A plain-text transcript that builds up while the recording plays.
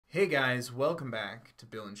Hey guys, welcome back to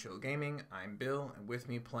Bill and Chill Gaming. I'm Bill, and with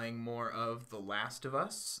me playing more of The Last of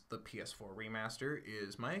Us, the PS4 remaster,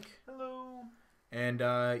 is Mike. Hello. And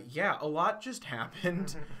yeah, a lot just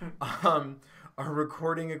happened. Our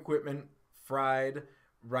recording equipment fried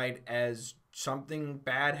right as something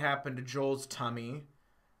bad happened to Joel's tummy.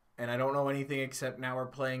 And I don't know anything except now we're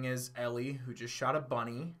playing as Ellie, who just shot a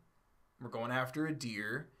bunny. We're going after a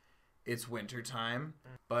deer. It's winter time.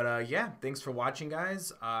 But yeah, thanks for watching,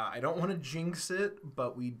 guys. I don't want to jinx it,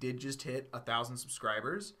 but we did just hit 1,000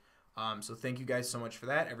 subscribers. So thank you guys so much for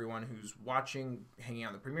that. Everyone who's watching, hanging out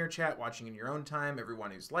in the premiere chat, watching in your own time, everyone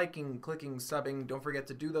who's liking, clicking, subbing, don't forget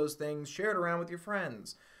to do those things. Share it around with your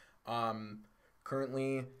friends.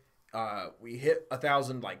 Currently, we hit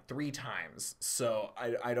 1,000 like 3 times, so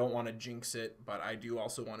I don't want to jinx it, but I do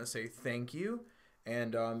also want to say thank you.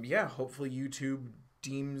 And yeah, hopefully YouTube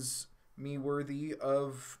deems me worthy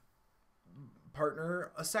of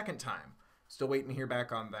partner a second time. Still waiting to hear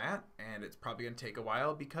back on that, and it's probably gonna take a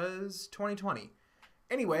while because 2020.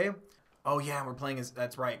 Anyway, oh yeah, we're playing as,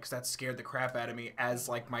 that's right, because that scared the crap out of me as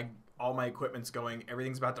like all my equipment's going,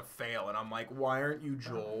 everything's about to fail, and I'm like, why aren't you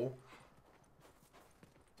Joel?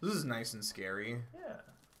 This is nice and scary. Yeah.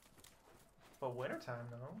 But wintertime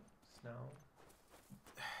though. Snow.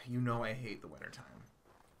 You know I hate the wintertime.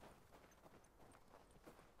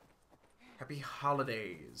 Happy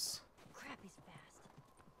holidays. Crap is fast.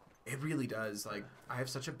 It really does. Like, I have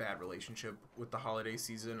such a bad relationship with the holiday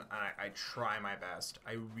season, and I try my best.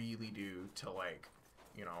 I really do to, like,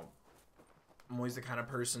 you know, I'm always the kind of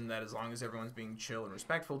person that as long as everyone's being chill and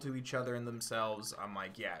respectful to each other and themselves, I'm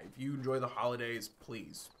like, yeah, if you enjoy the holidays,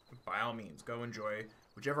 please, by all means, go enjoy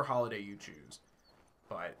whichever holiday you choose.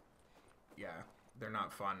 But, yeah, they're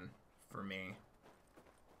not fun for me.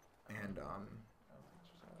 And,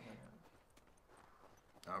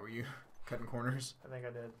 were you cutting corners? I think I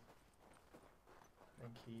did. I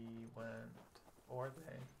think he went, or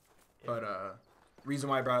they. But reason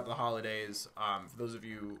why I brought up the holidays, for those of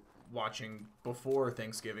you watching before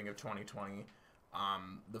Thanksgiving of 2020,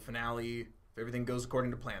 the finale, if everything goes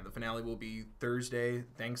according to plan, the finale will be Thursday,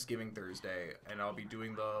 Thanksgiving Thursday, and I'll be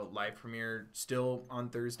doing the live premiere still on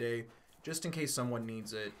Thursday, just in case someone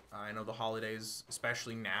needs it. I know the holidays,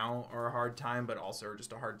 especially now, are a hard time, but also are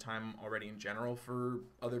just a hard time already in general for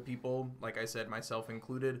other people, like I said, myself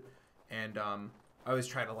included. And I always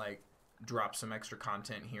try to, like, drop some extra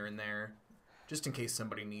content here and there, just in case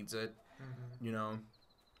somebody needs it, you know?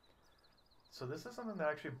 So this is something that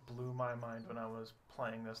actually blew my mind when I was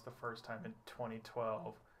playing this the first time in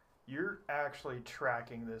 2012. You're actually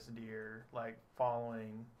tracking this deer, like,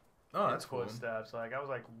 following... Oh, that's cool. Footsteps. Like, I was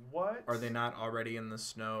like, what? Are they not already in the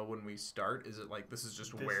snow when we start? Is it like this is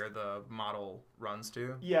just where the model runs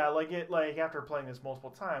to? Yeah, like after playing this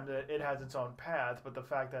multiple times, it has its own path, but the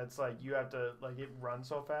fact that it's like you have to, like, it runs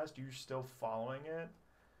so fast, you're still following it.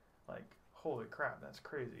 Like, holy crap, that's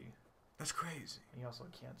crazy. That's crazy. And you also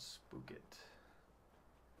can't spook it.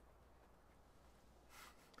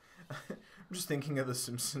 I'm just thinking of The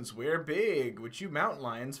Simpsons. We're big, which you mountain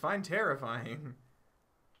lions find terrifying.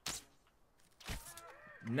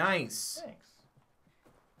 Nice. Thanks.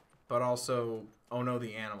 But also, oh no,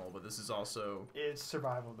 the animal. But this is also... It's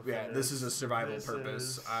survival of the fittest. Yeah, this is a survival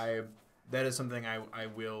purpose. Is... That is something I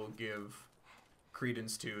will give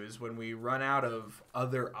credence to, is when we run out of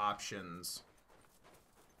other options,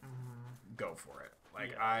 go for it.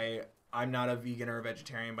 Like, yeah. I'm not a vegan or a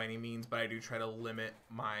vegetarian by any means, but I do try to limit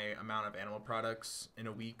my amount of animal products in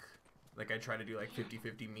a week. Like, I try to do like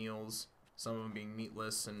 50-50 meals. Some of them being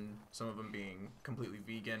meatless, and some of them being completely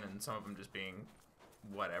vegan, and some of them just being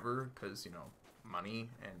whatever, because, you know, money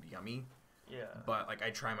and yummy. Yeah. But, like, I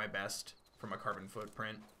try my best from a carbon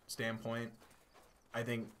footprint standpoint. I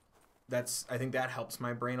think that helps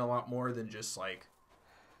my brain a lot more than just, like,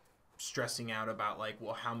 stressing out about, like,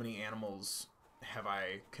 well, how many animals have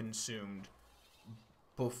I consumed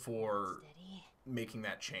before making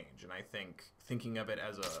that change? And I think thinking of it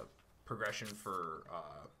as a progression for...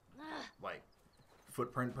 like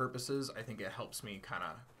footprint purposes, I think it helps me kind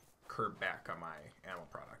of curb back on my animal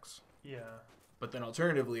products. Yeah. But then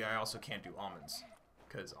alternatively, I also can't do almonds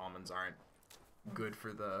because almonds aren't good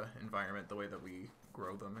for the environment the way that we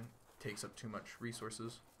grow them. It takes up too much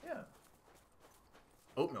resources. Yeah.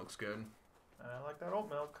 Oat milk's good. I like that oat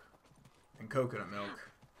milk. And coconut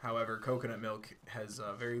milk. However, coconut milk has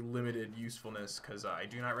very limited usefulness because I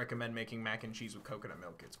do not recommend making mac and cheese with coconut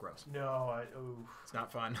milk. It's gross. No, It's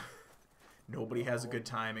not fun. Nobody has a good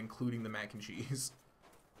time, including the mac and cheese.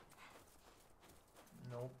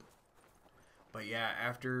 Nope. But yeah,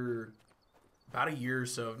 after about a year or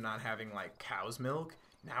so of not having, like, cow's milk,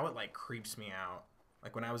 now it, like, creeps me out.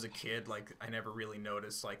 Like when I was a kid, like I never really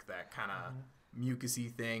noticed like that kind of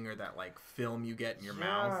mucusy thing or that like film you get in your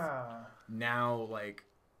mouth. Now, like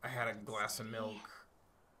I had a glass of milk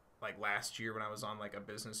like last year when I was on like a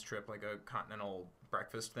business trip, like a continental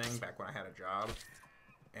breakfast thing back when I had a job,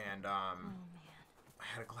 and I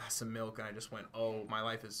had a glass of milk and I just went, oh, my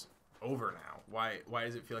life is over now. Why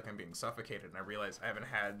does it feel like I'm being suffocated? And I realized I haven't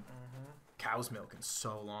had cow's milk in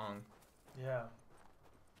so long. Yeah.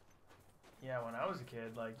 Yeah, when I was a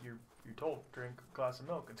kid, like you're told drink a glass of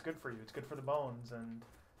milk. It's good for you. It's good for the bones. And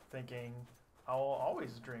thinking I'll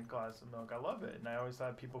always drink a glass of milk. I love it. And I always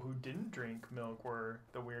thought people who didn't drink milk were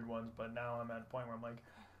the weird ones. But now I'm at a point where I'm like,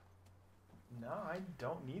 no, I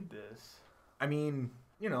don't need this. I mean,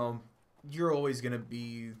 you know, you're always gonna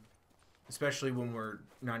be, especially when we're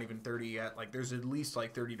not even 30 yet. Like there's at least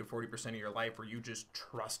like 30 to 40% of your life where you just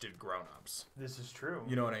trusted grown-ups. This is true.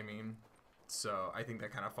 You know what I mean? So I think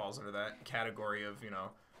that kind of falls under that category of, you know,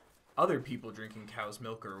 other people drinking cow's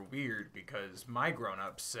milk are weird because my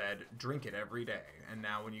grown-ups said drink it every day. And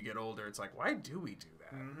now when you get older, it's like, why do we do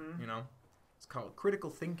that? You know? It's called critical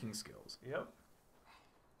thinking skills. Yep.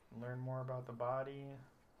 Learn more about the body,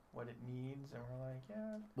 what it needs, and we're like,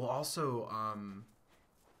 yeah. Well, also,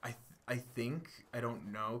 I think, I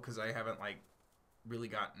don't know, because I haven't, like, really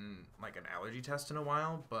gotten like an allergy test in a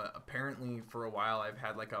while, but apparently for a while I've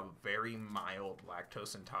had like a very mild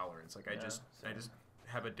lactose intolerance. Like I just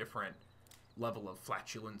have a different level of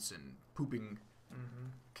flatulence and pooping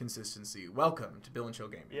consistency. Welcome to Bill and Chill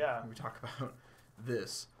Gaming. Yeah, we talk about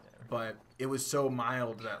this, but it was so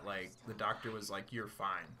mild that like the doctor was like, "You're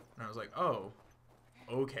fine," and I was like, "Oh,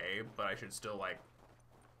 okay," but I should still like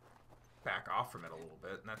back off from it a little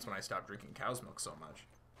bit, and that's when I stopped drinking cow's milk so much.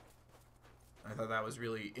 I thought that was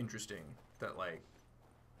really interesting that, like,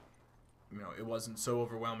 you know, it wasn't so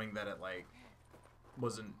overwhelming that it, like,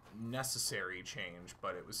 wasn't necessary change,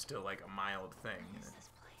 but it was still, like, a mild thing. What is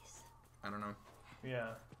this place? I don't know. Yeah.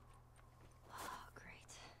 Oh,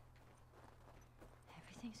 great.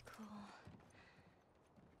 Everything's cool.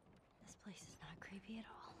 This place is not creepy at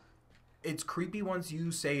all. It's creepy once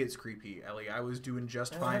you say it's creepy, Ellie. I was doing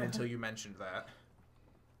just fine until you mentioned that.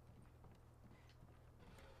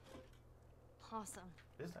 Awesome.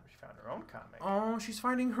 This time she found her own comic. Oh, she's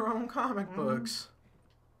finding her own comic books.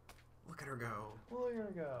 Look at her go. Look at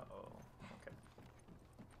her go. Okay.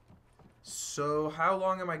 So, how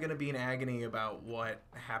long am I going to be in agony about what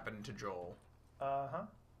happened to Joel? Uh-huh.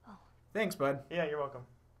 Oh. Thanks, bud. Yeah, you're welcome.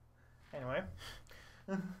 Anyway.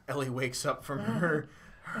 Ellie wakes up from her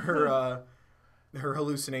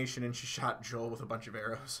hallucination and she shot Joel with a bunch of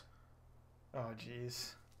arrows. Oh,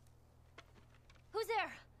 jeez. Who's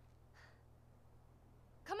there?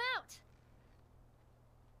 Come out!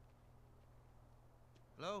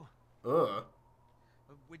 Hello?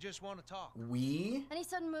 We just want to talk. We? Any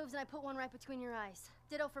sudden moves and I put one right between your eyes.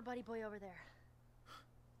 Ditto for buddy boy over there.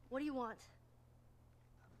 What do you want?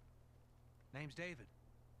 Name's David.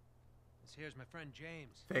 This here's my friend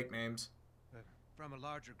James. Fake names. We're from a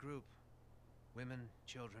larger group. Women,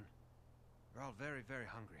 children. We're all very, very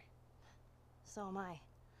hungry. So am I.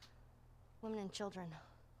 Women and children.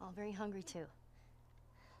 All very hungry too.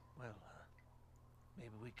 Well,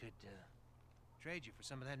 maybe we could trade you for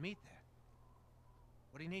some of that meat there.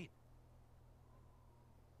 What do you need?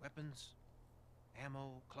 Weapons?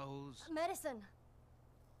 Ammo? Clothes? Medicine.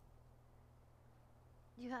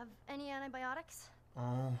 You have any antibiotics?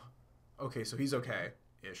 Oh. Okay, so he's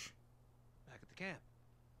okay-ish. Back at the camp.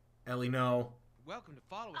 Ellie, no. Welcome to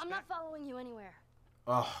follow us I'm back. not following you anywhere.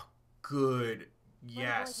 Oh, good. Buddy boy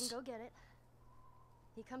Yes. can go get it.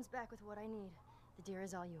 He comes back with what I need. The deer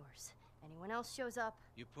is all yours. Anyone else shows up?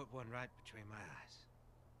 You put one right between my eyes.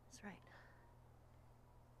 That's right.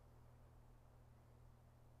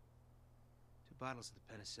 2 bottles of the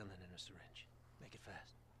penicillin in a syringe. Make it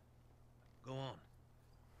fast. Go on.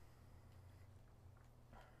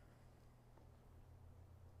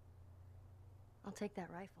 I'll take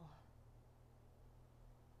that rifle.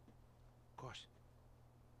 Of course.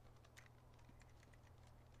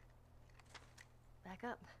 Back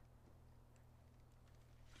up.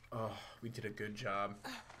 Oh, we did a good job.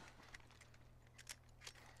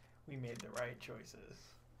 We made the right choices.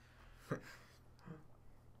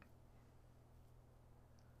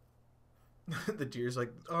 The deer's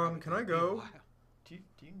like, can I go? Do you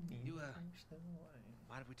need You, still?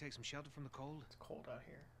 Mind if we take some shelter from the cold? It's cold out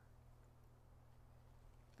here.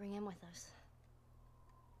 Bring him with us.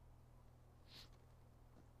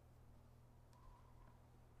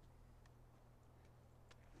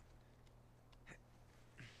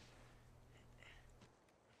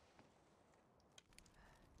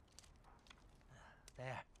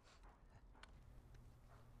 There.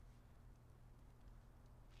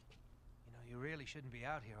 really shouldn't be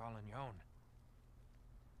out here all on your own.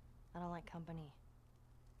 I don't like company.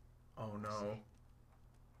 Oh no.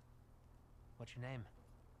 What's your name?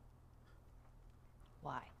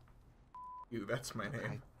 Why? You, that's my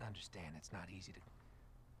name. I understand it's not easy to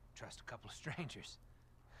trust a couple of strangers.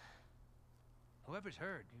 Whoever's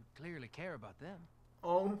hurt, you clearly care about them.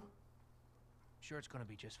 Oh. Sure, it's gonna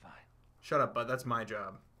be just fine. Shut up, bud. That's my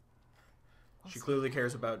job. She clearly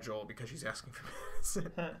cares about Joel because she's asking for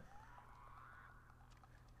medicine.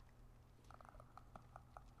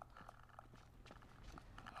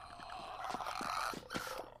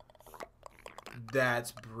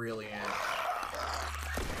 That's brilliant.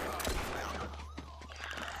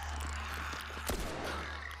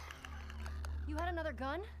 You had another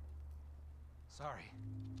gun? Sorry.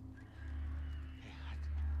 Hey,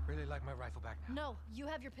 I'd really like my rifle back now. No, you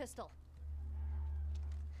have your pistol.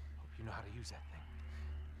 Hope you know how to use that thing.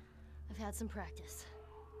 I've had some practice.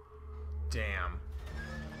 Damn.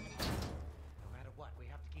 No matter what, we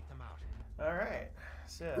have to keep them out. All right.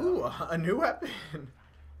 So. Ooh, a new weapon.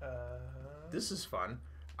 This is fun.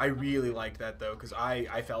 I really like that though, because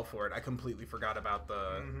I fell for it. I completely forgot about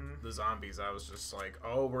the zombies. I was just like,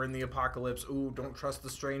 oh, we're in the apocalypse. Ooh, don't trust the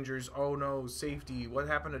strangers. Oh no, safety. What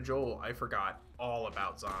happened to Joel? I forgot all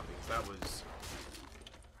about zombies. That was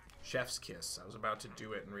chef's kiss. I was about to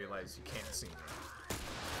do it and realize you can't see me.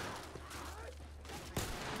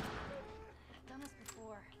 I've done this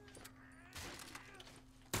before.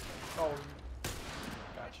 Oh,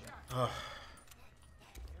 gotcha. Ugh.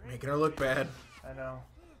 Making her look bad. I know.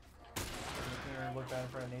 Making her look bad in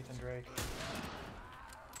front of Nathan Drake.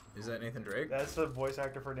 Is that Nathan Drake? That's the voice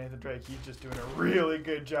actor for Nathan Drake. He's just doing a really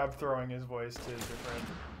good job throwing his voice to different.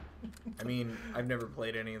 I mean, I've never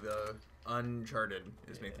played any of the Uncharted.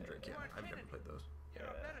 Is Nathan Drake? Yeah, I've never played those. You're a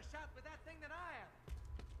better shot with that thing than I am.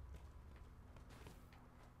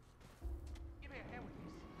 Give me a hand with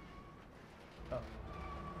these. Oh.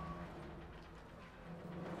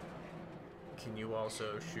 Can you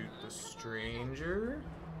also shoot the stranger?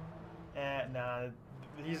 Nah,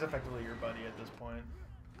 he's effectively your buddy at this point.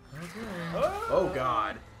 Okay. Oh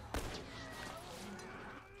God.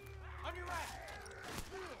 On your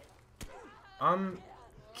right.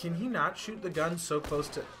 Can he not shoot the gun so close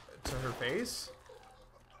to her face?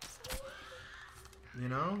 You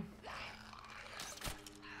know?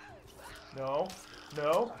 No.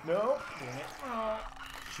 No. No. Dang it. Oh.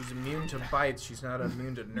 She's immune to bites. She's not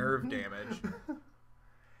immune to nerve damage.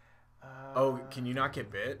 Oh, can you not get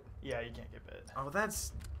bit? Yeah, you can't get bit. Oh,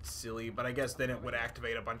 that's silly. But I guess then it would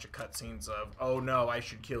activate a bunch of cutscenes of, oh no, I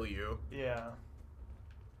should kill you. Yeah.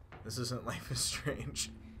 This isn't Life is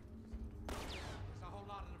Strange. There's a whole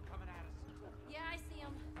lot of them coming at us. Yeah, I see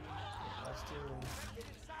him. Let's do.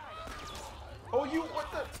 Oh, you what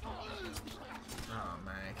the? Oh,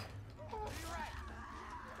 Mike.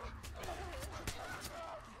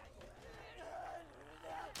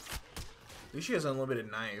 At least she has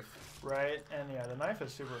unlimited knife. Right, and yeah, the knife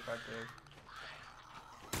is super effective.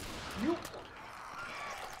 You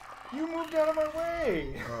moved out of my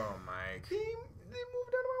way. Oh, Mike. They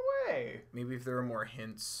moved out of my way. Maybe if there were more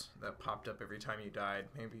hints that popped up every time you died,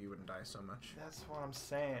 maybe you wouldn't die so much. That's what I'm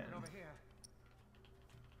saying. Get over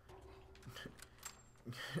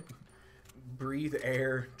here. Breathe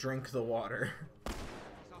air, drink the water. There's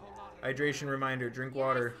a whole lot of Hydration reminder, drink Yeah,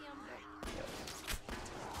 water. I see him.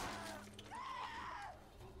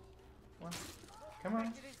 Well, come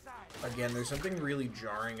on. Get inside. Again, there's something really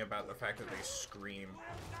jarring about the fact that they scream.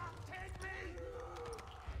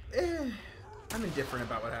 I'm indifferent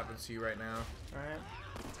about what happens to you right now. Alright.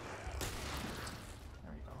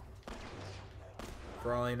 There we go.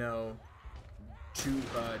 For all I know, two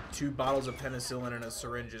bottles of penicillin and a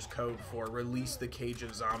syringe is code for release the cage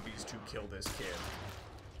of zombies to kill this kid.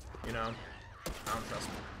 You know? I don't trust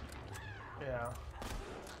me. Yeah.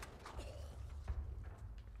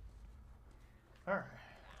 Alright.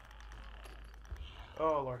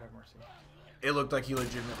 Oh, Lord have mercy. It looked like he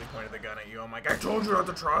legitimately pointed the gun at you. I'm like, I told you not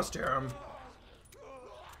to trust him.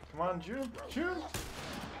 Come on, June. June.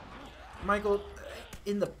 Michael,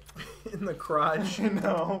 in the crotch.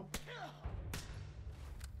 No.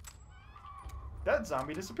 That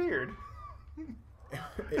zombie disappeared.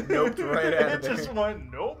 It noped right out of It there. just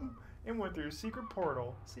went nope. It went through a secret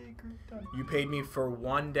portal. Secret tunnel. You paid me for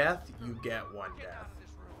one death, you get one death.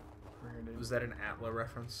 Weird. Was that an Atla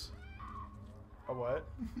reference? A what?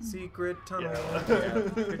 Secret tunnel. Yeah. Yeah.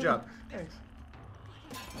 Good job. Thanks.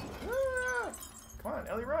 Ah! Come on,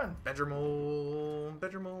 Ellie, run. Bedroom. I'll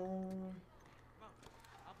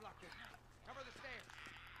block this. Cover the stairs.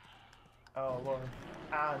 Oh, Lord.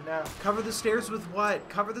 Ah, no. Cover the stairs with what?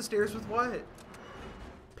 Cover the stairs with what?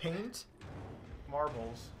 Paint?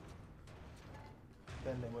 marbles,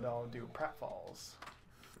 then they would all do pratfalls.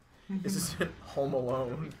 This isn't Home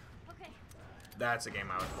Alone. Okay. That's a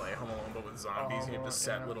game I would play. Home Alone, but with zombies. You have to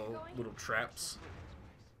set yeah. little traps.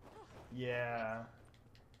 Yeah.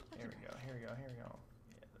 Here we go. Here we go. Here we go.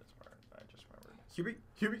 Yeah, this part. I just remembered. Here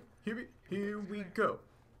we go.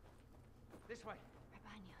 This way. Right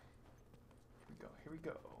behind you. Here we go. Here we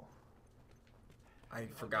go. I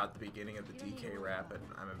forgot the beginning of the DK rap, and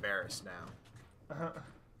I'm embarrassed now.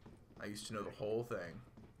 I used to know the whole thing.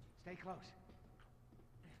 Stay close.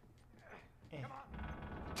 Come on.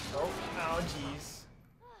 Oh, ow, jeez.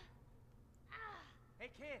 Hey,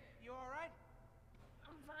 kid, you all right?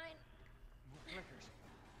 I'm fine. Move flickers.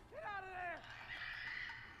 Get out of there!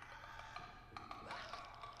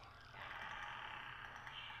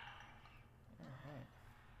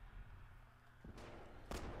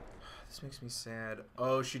 This makes me sad.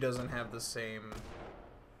 Oh, she doesn't have the same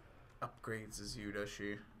upgrades as you, does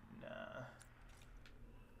she? Nah.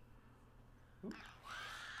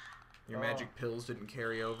 Your magic pills didn't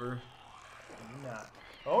carry over? Nah.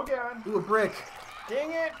 Oh, God. Ooh, a brick.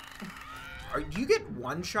 Dang it. Do you get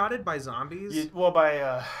one-shotted by zombies? Well,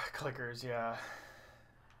 by clickers, yeah.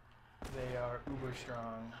 They are uber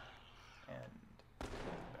strong and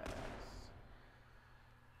badass.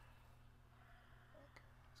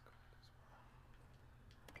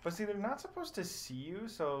 But see, they're not supposed to see you,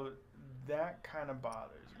 so that kind of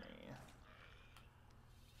bothers me.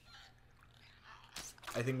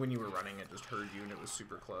 I think when you were running, it just heard you and it was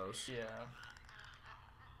super close. Yeah.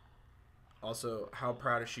 Also, how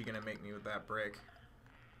proud is she going to make me with that brick?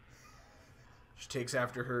 She takes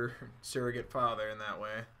after her surrogate father in that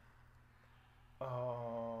way.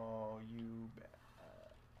 Oh, you bet.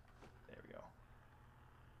 There we go.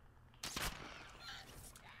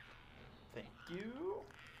 Thank you.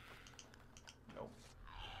 Nope.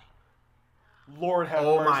 Lord have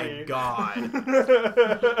Oh mercy. my god.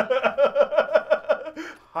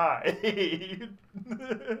 Hi.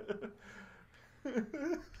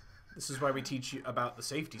 This is why we teach you about the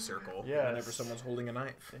safety circle. Yes. Whenever someone's holding a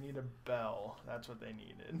knife. They need a bell. That's what they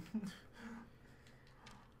needed.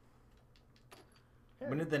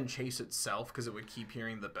 Wouldn't it then chase itself because it would keep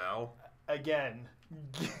hearing the bell? Again,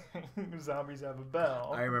 zombies have a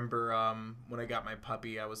bell. I remember when I got my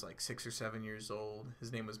puppy, I was like 6 or 7 years old.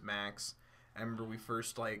 His name was Max. I remember we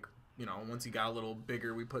first, like, you know, once he got a little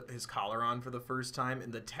bigger, we put his collar on for the first time,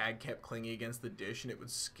 and the tag kept clinging against the dish, and it would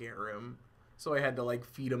scare him. So I had to, like,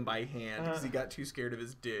 feed him by hand because he got too scared of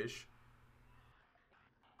his dish.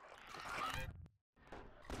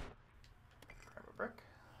 Grab a brick.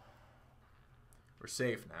 We're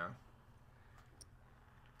safe now.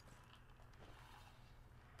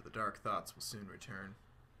 But the dark thoughts will soon return.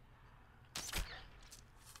 Gotcha.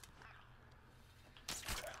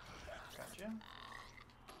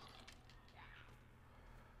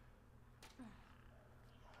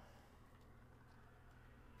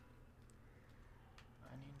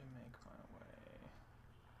 I need to make my way.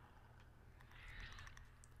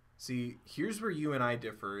 See, here's where you and I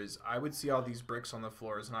differ, is I would see all these bricks on the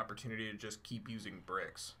floor as an opportunity to just keep using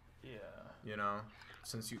bricks. Yeah. You know?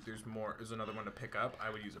 Since there's another one to pick up,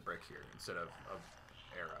 I would use a brick here instead of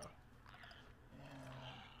arrow.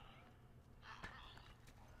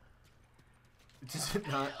 Does it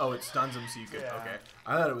not? Oh, it stuns him so you could. Yeah. Okay.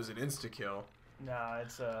 I thought it was an insta kill. Nah,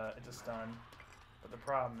 it's a stun. But the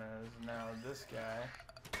problem is now this guy.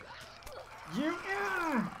 You.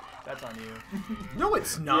 That's on you. No,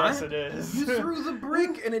 it's not. Yes, it is. You threw the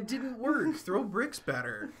brick and it didn't work. Throw bricks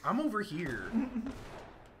better. I'm over here.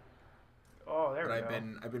 Oh, there But we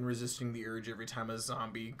go. I've been resisting the urge every time a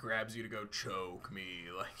zombie grabs you to go choke me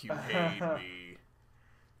like you hate me.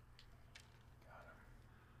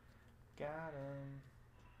 Got him.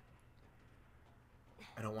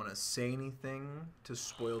 I don't want to say anything to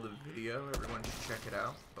spoil the video. Everyone should check it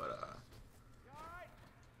out. But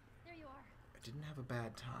There you are. I didn't have a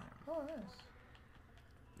bad time. Oh, nice.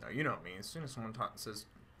 No, you know me. As soon as someone says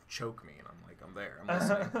choke me, and I'm like, I'm there. I'm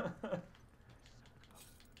listening. There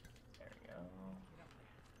we go.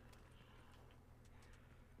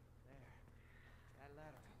 That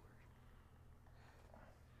ladder will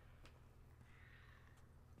work.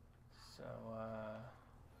 So,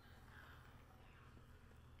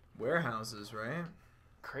 Warehouses, right?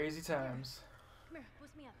 crazy times. Come here,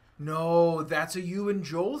 boost me up. No, that's a you and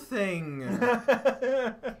Joel thing.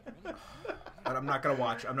 I'm not gonna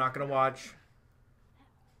watch. I'm not gonna watch.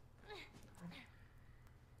 Yeah.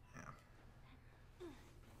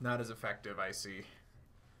 Not as effective, I see.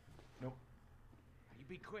 Nope. You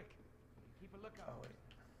be quick. Keep a lookout. Oh, wait.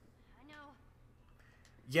 I know.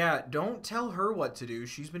 Yeah, don't tell her what to do.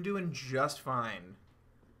 She's been doing just fine.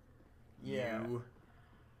 Yeah. You.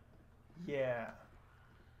 Yeah.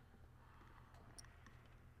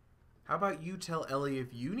 How about you tell Ellie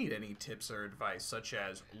if you need any tips or advice, such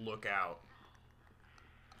as look out.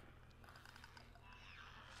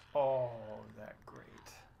 Oh, that great.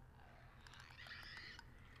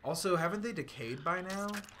 Also, haven't they decayed by now?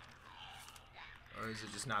 Or is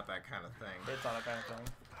it just not that kind of thing? It's not that kind of thing.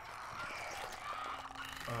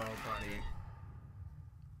 Oh, buddy.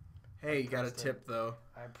 Hey, you got a tip, though.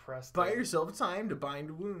 I pressed Buy it. yourself time to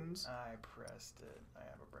bind wounds. I pressed it. I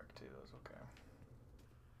have a brick too. That's okay.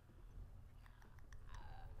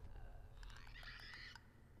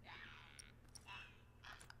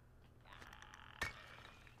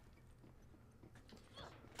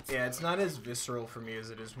 Yeah, it's not as visceral for me as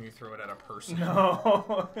it is when you throw it at a person.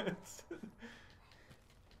 No.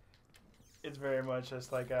 It's very much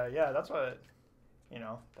just like, yeah, that's what, you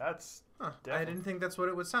know, that's... Huh. I didn't think that's what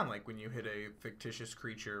it would sound like when you hit a fictitious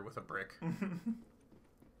creature with a brick. Run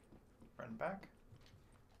back.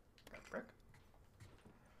 Got a brick.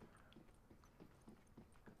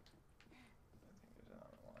 I think there's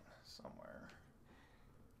another one somewhere.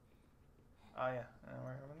 Oh, yeah. And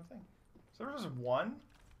we're having the thing. So there was just one?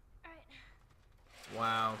 Alright,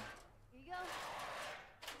 Wow. here you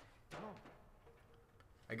go.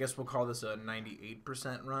 I guess we'll call this a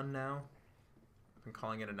 98% run now. I've been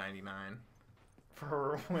calling it a 99.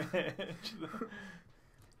 For which?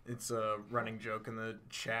 It's a running joke in the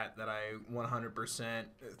chat that I 100%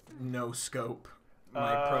 no scope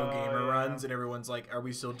my pro gamer runs, and everyone's like, "Are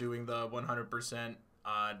we still doing the 100%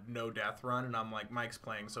 no death run?" And I'm like, "Mike's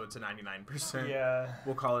playing, so it's a 99%." Yeah.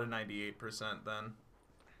 We'll call it a 98% then.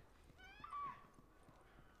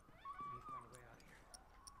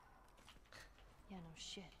 Yeah, no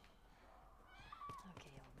shit.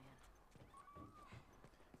 Okay, old man.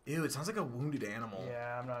 Ew, it sounds like a wounded animal.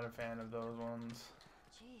 Yeah, I'm not a fan of those ones.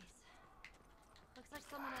 Jeez. Looks like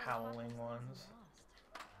someone Howling ones.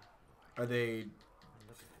 Are they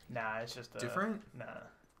Nah, it's just different? Nah.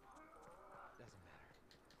 Doesn't matter.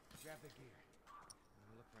 Grab the gear.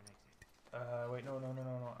 We'll look for an exit. Wait, no.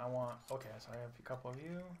 I want... Okay, so I have a couple of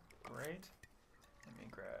you. Great. Let me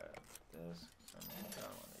grab this. I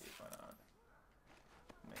don't want to use one on.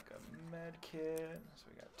 Make a med kit. So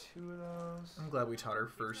we got 2 of those. I'm glad we taught her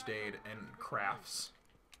first aid and crafts.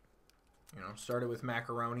 You know, started with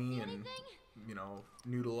macaroni and, you know,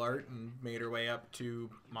 noodle art and made her way up to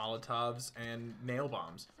Molotovs and nail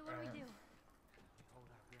bombs. So what do we do? Hold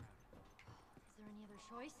our ground. Is there any other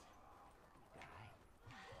choice?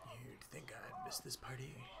 You'd think I'd miss this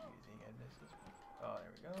party. Using it, this is... Oh,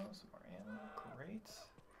 there we go. Some more ammo. Great.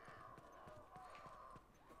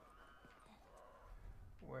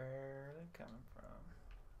 Where are they coming from?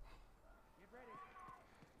 Get ready.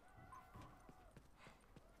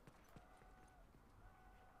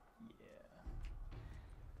 Yeah.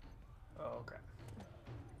 Oh, okay.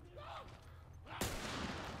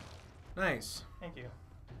 Nice. Thank you.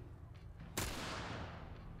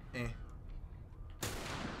 Eh.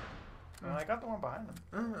 Well, I got the one behind them.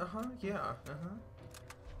 Uh-huh, yeah, uh-huh.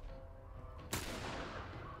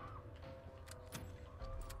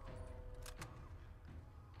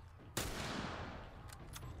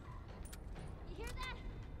 You hear that?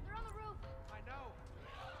 They're on the roof. I know.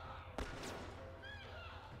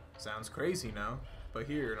 Sounds crazy, no? But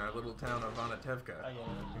here in our little town of Vonatevka, I get it.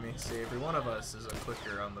 you may say every one of us is a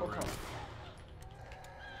clicker on the Okay. roof.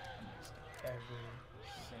 Every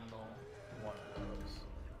single one of those.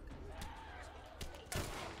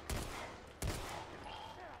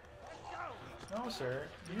 No, sir.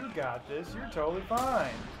 You got this. You're totally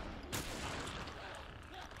fine.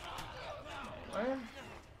 Anyway,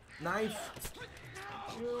 Knife!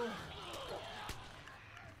 you.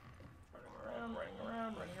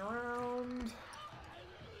 Running around.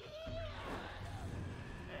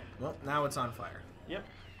 Well, now it's on fire. Yep.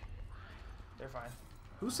 They're fine.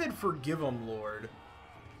 Who said forgive 'em, Lord?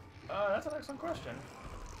 That's an excellent question.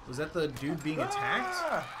 Was that the dude being attacked?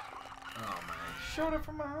 Ah! Oh, my. Showed up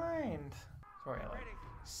from behind. Sorry, like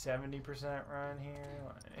 70% run here.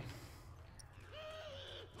 Like...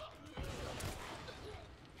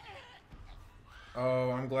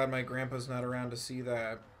 Oh, I'm glad my grandpa's not around to see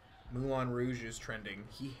that. Moulin Rouge is trending.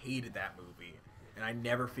 He hated that movie, and I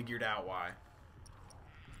never figured out why.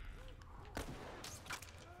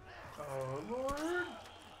 Oh, Lord.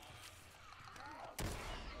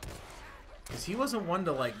 Because he wasn't one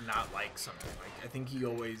to, like, not like something. Like, I think he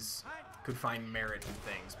always could find merit in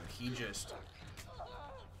things, but he just...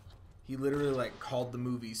 He literally, like, called the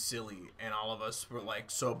movie silly, and all of us were,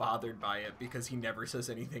 like, so bothered by it because he never says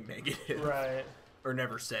anything negative. Right. Or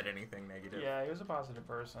never said anything negative. Yeah, he was a positive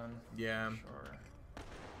person. Yeah. Sure.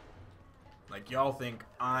 Like, y'all think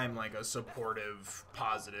I'm, like, a supportive,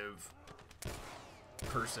 positive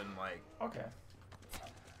person, like... Okay.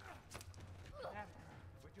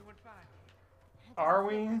 We're doing fine. Are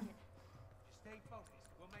we? Just stay focused.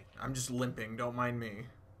 We'll make it. I'm just limping, don't mind me.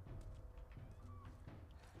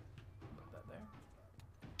 Put that there.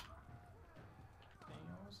 Hey,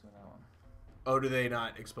 what was that one? Oh, do they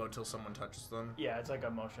not explode till someone touches them? Yeah, it's like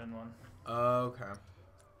a motion one. Okay.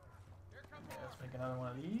 Yeah, let's make another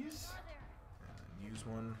one of these. And use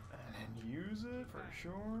one. And then use it for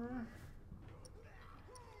sure.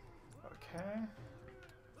 Okay.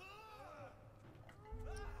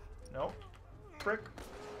 Nope. Prick.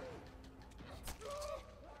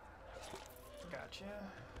 Gotcha.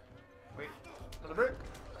 Wait. Another brick.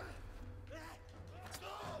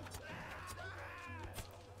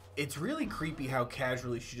 It's really creepy how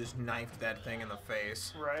casually she just knifed that thing in the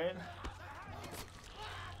face. Right.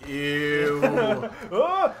 Ew.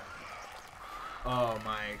 Oh! Oh,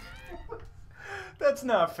 Mike. That's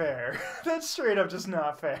not fair. That's straight up just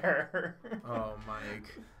not fair. Oh,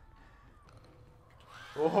 Mike.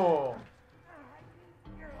 Oh.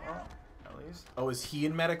 Well, at least. Oh, is he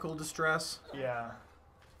in medical distress? Yeah.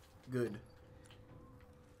 Good.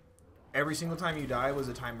 Every single time you die was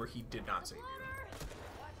a time where he did not save you.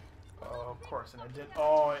 Oh, of course, and it did.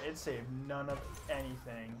 Oh, it saved none of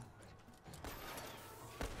anything.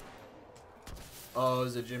 Oh,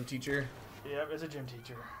 is it a gym teacher? Yep, it's a gym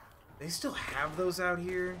teacher. They still have those out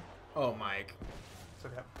here? Oh, Mike. It's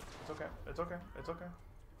okay. It's okay. It's okay. It's okay.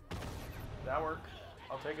 That worked.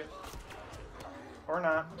 I'll take it. Or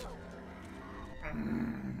not.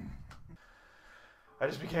 I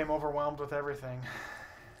just became overwhelmed with everything.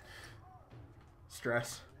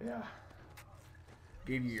 Stress. Yeah.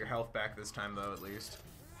 Gave you your health back this time, though, at least.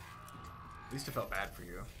 At least it felt bad for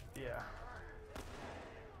you. Yeah.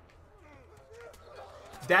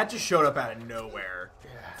 That just showed up out of nowhere.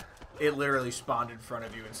 Yeah. It literally spawned in front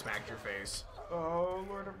of you and smacked your face. Oh,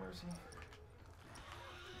 Lord of mercy.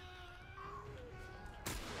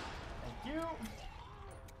 Thank you.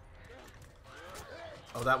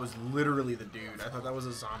 Oh, that was literally the dude. I thought that was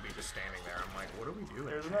a zombie just standing there. I'm like, what are we doing?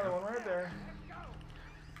 There's another one right there.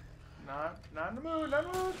 Not in the mood, not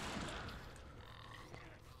in the mood.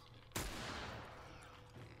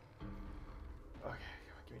 Okay,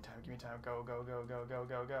 give me time, give me time. Go, go, go, go, go,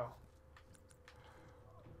 go, go.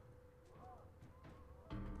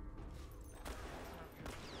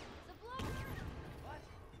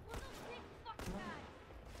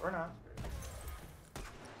 Or not.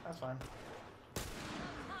 That's fine. I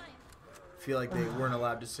feel like they weren't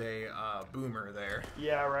allowed to say boomer there.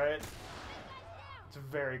 Yeah, right? It's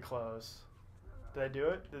very close. Did I do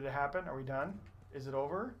it? Did it happen? Are we done? Is it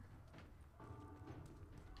over?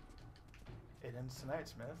 It ends tonight,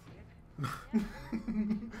 Smith.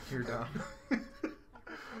 You're done.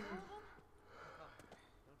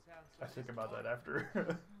 I think about that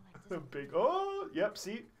after a big... Oh, yep,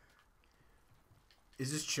 see?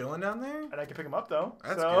 Is this chilling down there? And I can pick him up, though.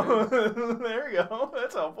 That's so, there we go.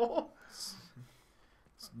 That's helpful.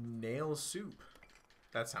 It's nail soup.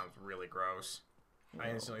 That sounds really gross. I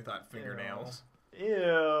instantly thought fingernails.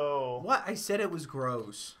 Ew. What? I said it was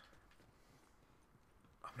gross.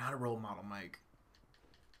 I'm not a role model, Mike.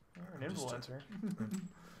 You're an influencer.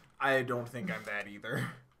 I don't think I'm that either.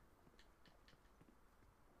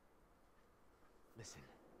 Listen.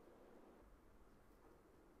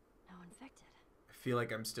 No infected. I feel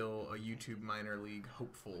like I'm still a YouTube minor league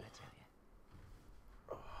hopeful. I tell you.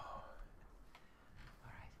 All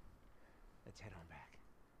right. Let's head on back.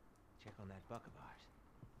 Check on that buck of ours.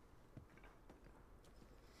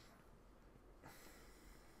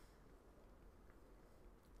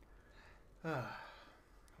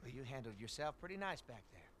 Well, you handled yourself pretty nice back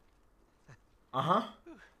there. Uh-huh.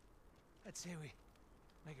 I'd say we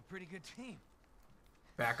make a pretty good team.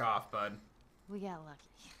 Back off, bud. We got lucky.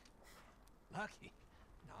 Lucky?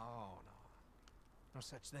 No. No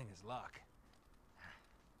such thing as luck.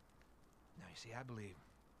 Now, you see, I believe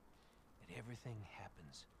that everything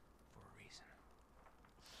happens for a reason.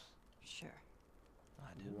 Sure.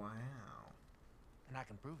 I do. Wow. And I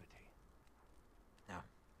can prove it to you. Now,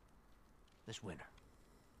 this winter,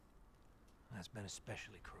 that's been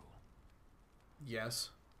especially cruel. Yes.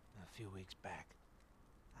 A few weeks back,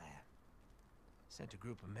 I sent a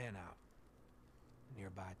group of men out to a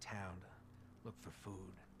nearby town to look for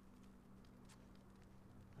food.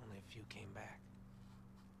 Only a few came back.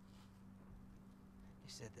 They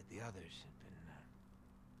said that the others had been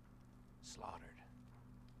slaughtered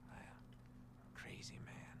by a crazy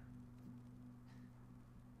man.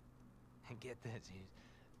 And get this. He's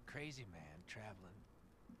a crazy man traveling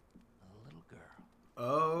a little girl.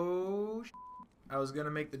 Oh, I was gonna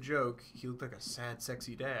make the joke. He looked like a sad,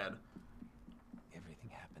 sexy dad. Everything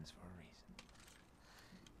happens for a reason.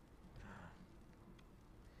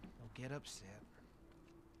 Don't get upset.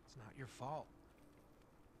 It's not your fault.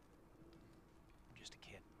 You're just a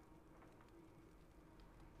kid.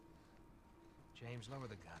 James, lower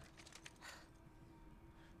the gun.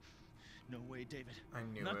 No way, David. I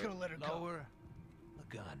knew Not it. gonna let her go. Lower the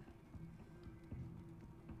gun.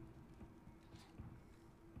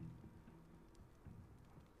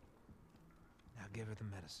 Now give her the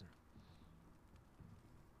medicine.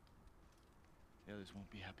 The others won't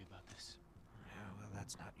be happy about this. Yeah, well,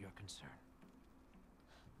 that's not your concern.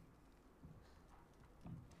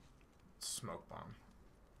 Smoke bomb.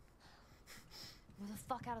 Move the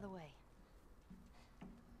fuck out of the way.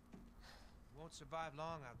 You won't survive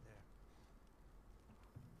long out there.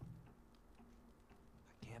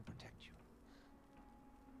 I can protect you.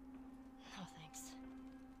 No thanks.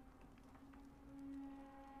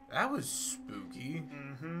 That was spooky.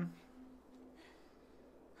 Mm-hmm.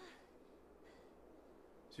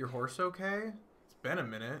 Is your horse okay? It's been a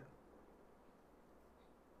minute.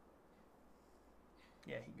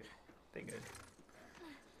 Yeah, he good. They good.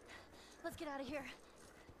 Let's get out of here.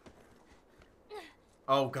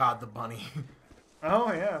 Oh god, the bunny.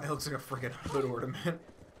 Oh, yeah. It looks like a freaking hood ornament.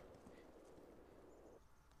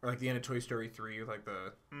 Or like the end of Toy Story 3 with like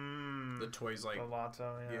the toys like The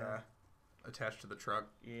Lotto, yeah, attached to the truck.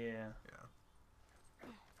 Yeah. Yeah.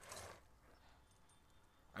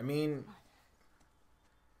 I mean,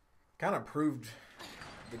 kind of proved,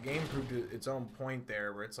 the game proved its own point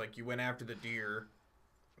there, where it's like you went after the deer,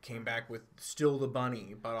 came back with still the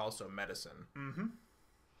bunny, but also medicine. Mm-hmm.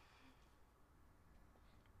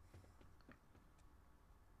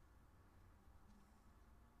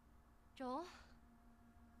 Joel?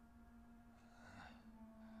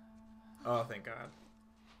 Oh, thank God.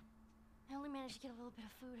 I only managed to get a little bit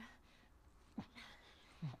of food.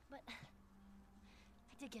 But I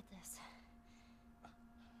did get this.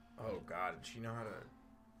 Oh God, did she know how to?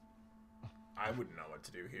 I wouldn't know what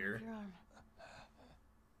to do here. Your arm.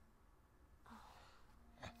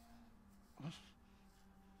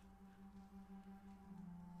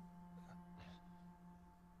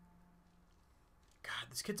 God,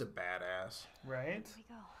 this kid's a badass. Right?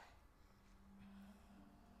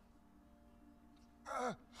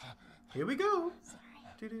 Here we go. Here we go. Sorry.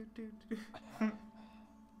 Do-do-do-do.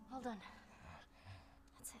 Hold on.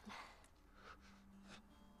 That's it.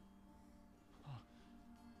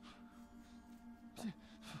 You're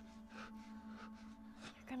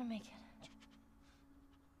gonna make it.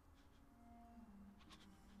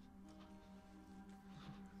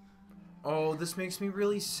 Oh, this makes me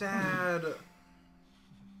really sad.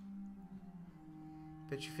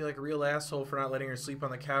 Bet you feel like a real asshole for not letting her sleep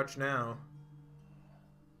on the couch now.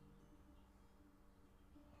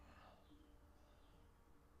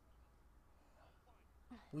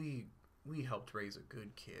 We helped raise a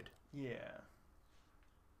good kid. Yeah.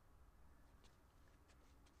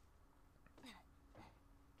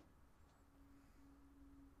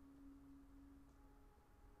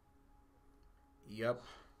 Yep.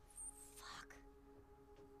 Fuck.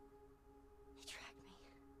 He tracked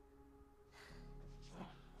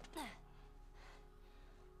me.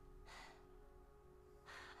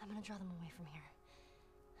 I'm gonna draw them away from here.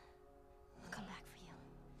 I'll come back for you.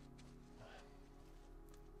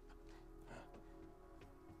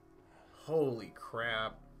 Holy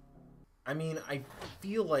crap. I mean, I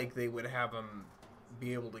feel like they would have him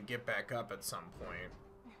be able to get back up at some point.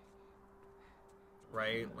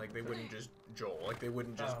 Right? Like, they wouldn't just... Joel, like, they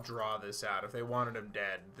wouldn't just draw this out. If they wanted him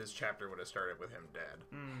dead, this chapter would have started with him dead.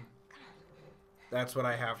 That's what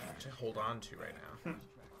I have to hold on to right now.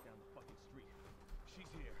 She's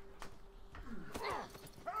here. Hey,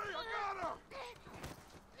 I got her!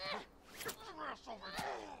 Get your ass over here!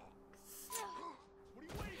 What are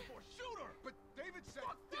you waiting for? Shoot her! But David said...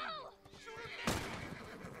 Shoot her!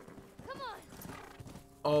 Come on!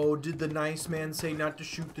 Oh, did the nice man say not to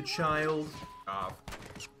shoot the child?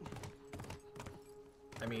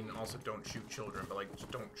 I mean, also don't shoot children, but like, just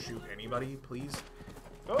don't shoot anybody, please.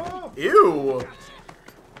 Oh! Ew!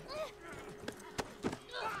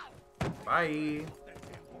 Bye.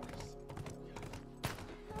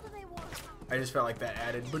 How do they want? I just felt like that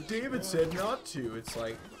added, but David said not to. It's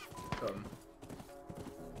like,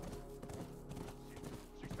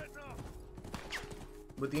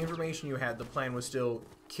 with the information you had, the plan was still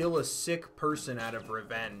kill a sick person out of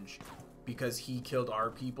revenge because he killed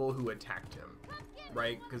our people who attacked him.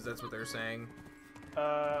 Right? Because that's what they're saying.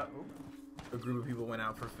 Ooh. a group of people went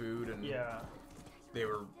out for food, and Yeah. they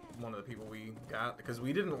were one of the people we got, because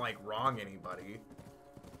we didn't like wrong anybody.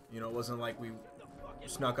 You know, it wasn't like we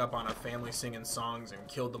snuck up on a family singing songs and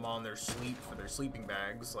killed them all in their sleep for their sleeping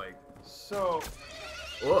bags. Like, So,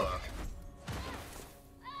 ugh.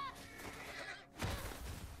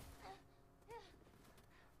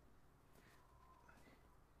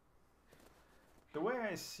 the way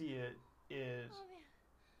I see it is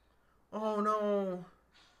Oh no.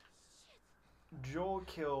 Joel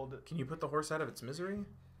killed. Can you put the horse out of its misery?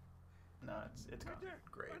 No, it's gone.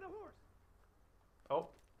 Great. Oh,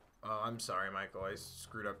 Oh, I'm sorry, Michael. I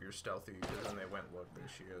screwed up your stealthy, because then they went, look, there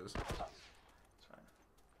she is. it's fine.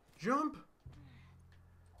 Jump!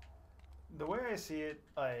 The way I see it,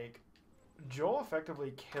 like, Joel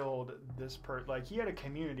effectively killed this like, he had a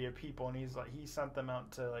community of people, and he sent them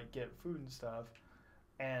out to, like, get food and stuff,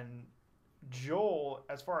 and Joel,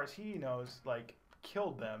 as far as he knows, like,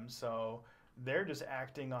 killed them, so they're just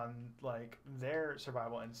acting on, like, their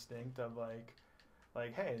survival instinct of, like,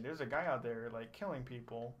 hey, there's a guy out there, like, killing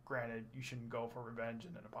people. Granted, you shouldn't go for revenge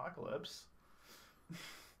in an apocalypse.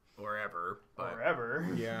 Or ever. But, Or ever.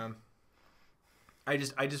 yeah. I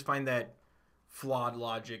just find that flawed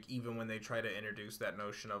logic, even when they try to introduce that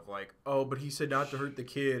notion of, like, oh, but he said not to hurt the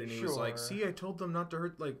kid, and he was like, Sure. see, I told them not to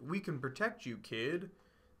hurt, like, we can protect you, kid.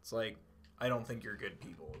 It's like, I don't think you're good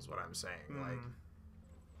people, is what I'm saying. Like,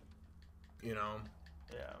 you know,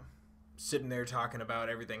 Yeah. sitting there talking about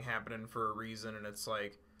everything happening for a reason, and it's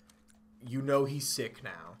like, you know he's sick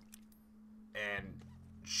now, and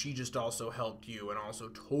she just also helped you, and also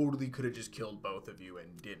totally could have just killed both of you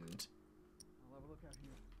and didn't.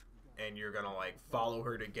 And you're gonna, like, follow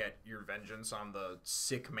her to get your vengeance on the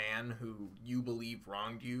sick man who you believe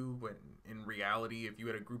wronged you, when in reality, if you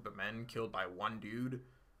had a group of men killed by one dude,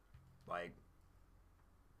 like,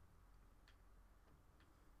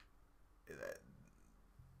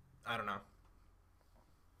 I don't know.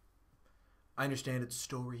 I understand it's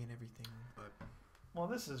story and everything, but Well,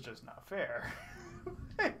 this is just not fair.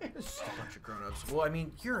 it's just a bunch of grown-ups. Well, I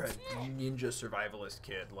mean, you're a ninja survivalist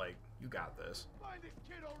kid. Like, you got this. Find this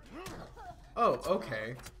kid over here. Oh,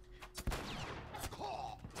 okay.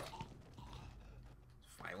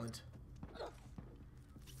 Violent.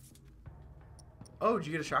 Oh, did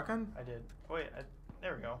you get a shotgun? I did. Wait,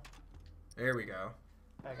 there we go. There we go.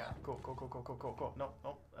 I got it. Cool.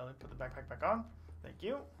 Nope. Ellie, put the backpack back on. Thank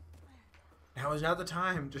you. Now is not the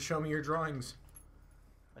time to show me your drawings.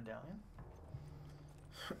 Medallion.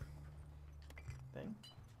 Thing.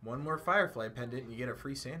 One more Firefly pendant and you get a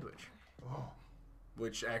free sandwich. Oh.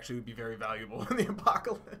 Which actually would be very valuable in the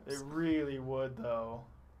apocalypse. It really would, though.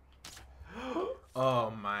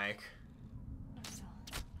 Oh, Mike.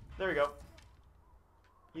 There we go.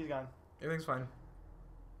 He's gone. Everything's fine.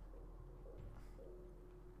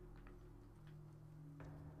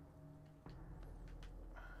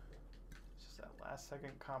 It's just that last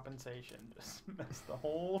second compensation just messed the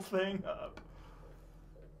whole thing up.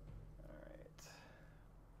 Alright.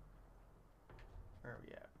 Where are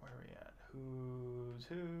we at? Who's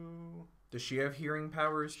who? Does she have hearing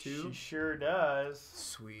powers too? She sure does.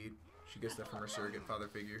 Sweet. She gets that from her surrogate father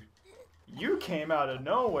figure. You came out of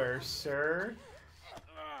nowhere, sir.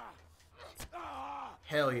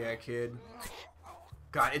 Hell yeah, kid.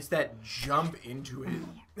 God, it's that jump into it,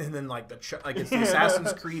 and then like it's the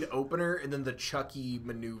Assassin's Creed opener, and then the Chucky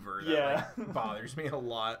maneuver that like, bothers me a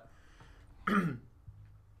lot. There you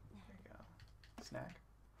go. Snack.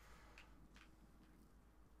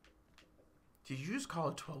 Did you just call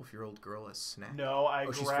a 12-year-old girl a snack? No, I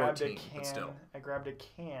Oh, she's grabbed 14, a but can. still. I grabbed a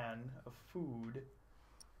can of food.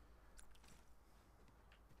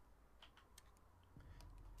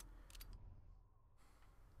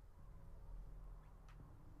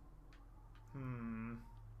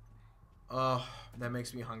 That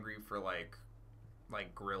makes me hungry for like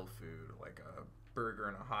grilled food, like a burger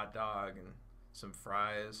and a hot dog and some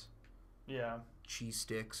fries, Yeah. cheese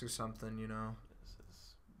sticks or something, you know. This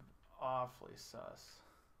is awfully sus.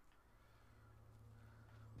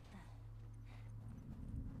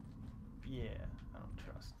 Yeah, I don't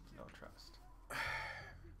trust. No trust.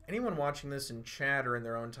 Anyone watching this in chat or in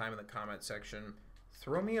their own time in the comment section,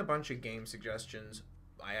 throw me a bunch of game suggestions.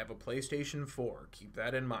 I have a PlayStation 4. Keep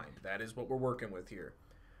that in mind. That is what we're working with here.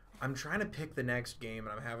 I'm trying to pick the next game,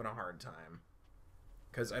 and I'm having a hard time.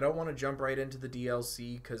 Because I don't want to jump right into the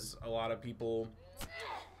DLC, because a lot of people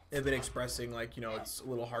have been expressing, like, you know, it's a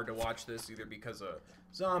little hard to watch this, either because of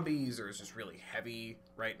zombies, or it's just really heavy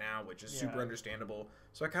right now, which is super understandable.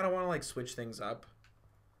 So I kind of want to, like, switch things up.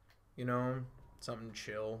 You know? Something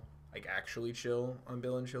chill. Like, actually chill on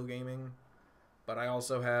Bill and Chill Gaming. But I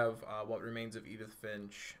also have What Remains of Edith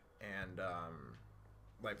Finch and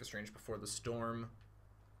Life is Strange Before the Storm,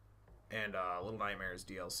 and Little Nightmares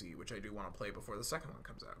DLC, which I do want to play before the second one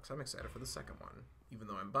comes out, because I'm excited for the second one, even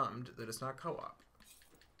though I'm bummed that it's not co-op.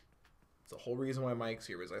 The whole reason why Mike's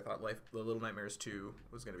here was I thought The Little Nightmares 2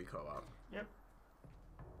 was going to be co-op. Yep.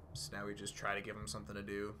 So now we just try to give him something to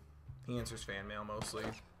do. He answers fan mail mostly,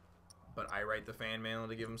 but I write the fan mail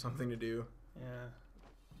to give him something to do. Yeah.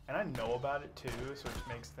 And I know about it too, so it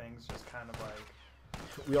makes things just kind of like...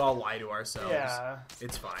 We all lie to ourselves. Yeah.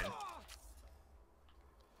 It's fine.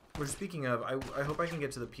 Which, speaking of, I hope I can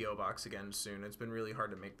get to the P.O. Box again soon. It's been really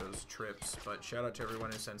hard to make those trips, but shout out to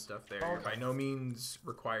everyone who sent stuff there. You're by no means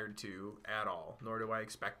required to at all, nor do I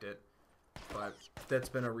expect it. But that's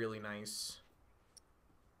been a really nice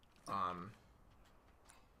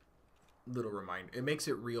little reminder. It makes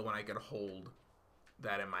it real when I can hold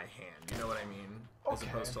that in my hand. You know what I mean? As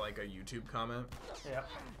opposed to like a YouTube comment. Yeah.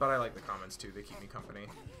 But I like the comments too. They keep me company.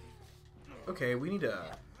 Okay, we need to...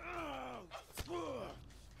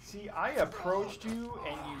 See, I approached you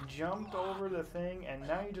and you jumped over the thing, and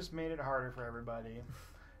now you just made it harder for everybody.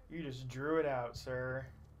 You just drew it out, sir.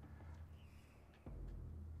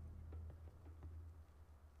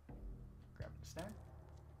 Grab a snack.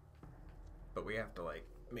 But we have to, like,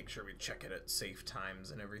 make sure we check it at safe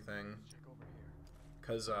times and everything. Check over here.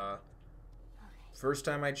 Because, first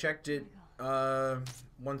time I checked it,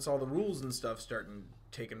 once all the rules and stuff started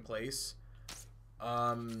taking place,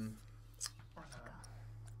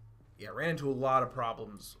 yeah, ran into a lot of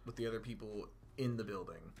problems with the other people in the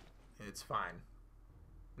building. It's fine.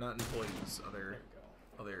 Not employees, other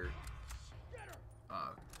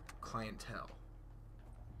clientele.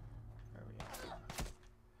 There we go.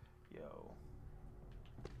 Yo.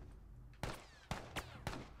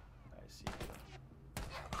 I see you.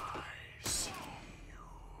 I see you.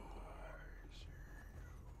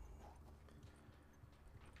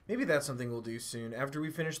 Maybe that's something we'll do soon. After we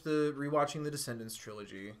finish rewatching the Descendants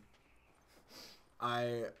trilogy.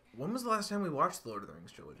 When was the last time we watched the Lord of the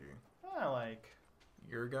Rings trilogy? Like a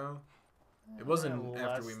year ago? It wasn't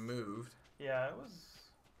after we moved. Yeah, it was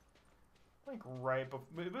like right before.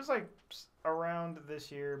 It was like around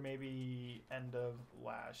this year, maybe end of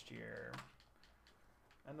last year.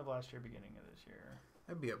 End of last year, beginning of this year.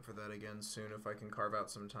 I'd be up for that again soon if I can carve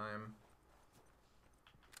out some time.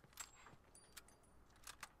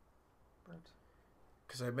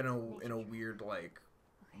 Because I've been in a weird, like,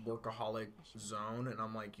 workaholic zone, and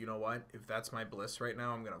I'm like, you know what? If that's my bliss right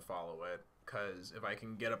now, I'm going to follow it. Because if I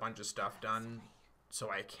can get a bunch of stuff done so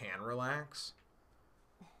I can relax,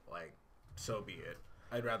 like, so be it.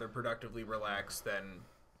 I'd rather productively relax than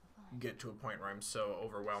get to a point where I'm so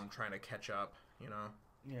overwhelmed trying to catch up, you know?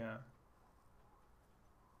 Yeah.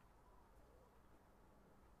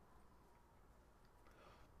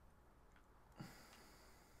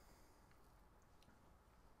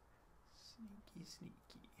 Sneaky, sneaky.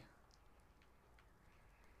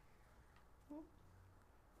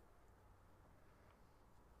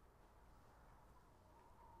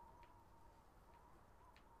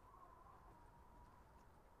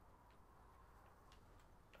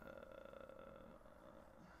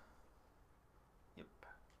 Yep.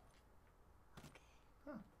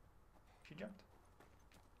 Huh. She jumped.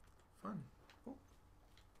 Fun.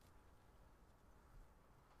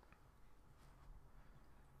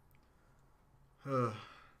 Ooh.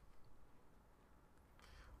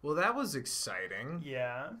 Well, that was exciting.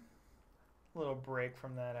 Yeah. A little break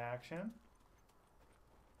from that action.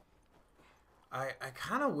 I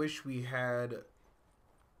kind of wish we had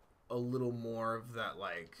a little more of that,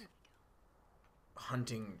 like,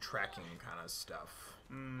 hunting, tracking kind of stuff.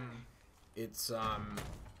 It's,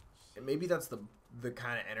 maybe that's the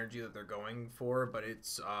kind of energy that they're going for, but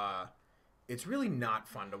it's really not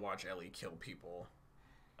fun to watch Ellie kill people.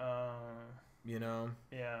 You know?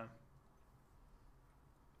 Yeah.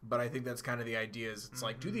 But I think that's kind of the idea is it's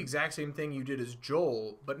like, do the exact same thing you did as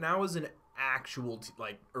Joel, but now as an actual,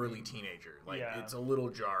 like, early teenager. Like, Yeah. it's a little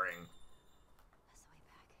jarring. That's the way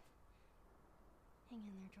back. Hang in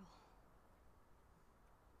there, Joel.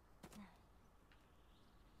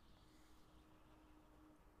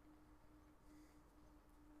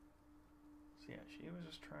 So yeah, she was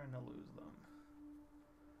just trying to lose them.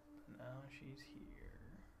 But now she's here.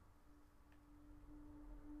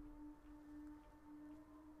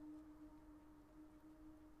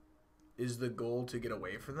 Is the goal to get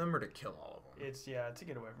away from them or to kill all of them? It's, yeah, to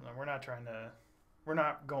get away from them. We're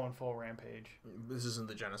not going full rampage. This isn't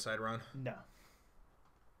the genocide run? No.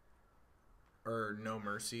 Or No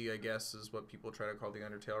Mercy, I guess, is what people try to call the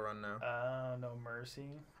Undertale run now. No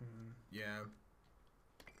mercy. Yeah.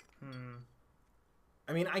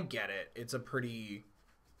 I mean, I get it. It's a pretty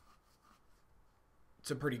It's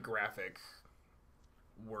a pretty graphic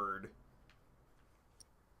word.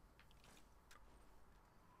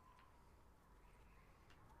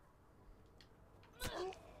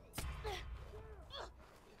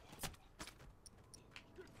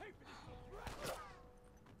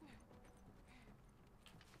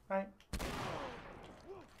 Right.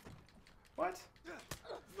 What?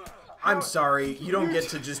 I'm sorry, you don't get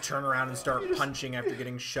to just turn around and start punching after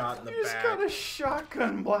getting shot in the You just back. got a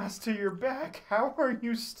shotgun blast to your back. How are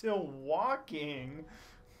you still walking?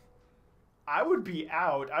 I would be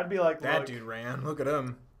out. I'd be like, That look, dude ran. Look at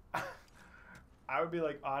him. I would be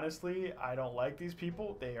like, honestly, I don't like these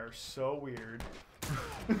people. They are so weird.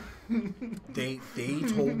 They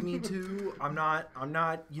told me to. I'm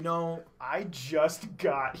not, you know. I just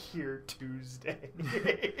got here Tuesday.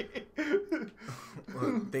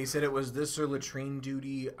 Look, they said it was this or latrine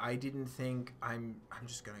duty. I didn't think. I'm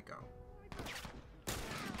just gonna go.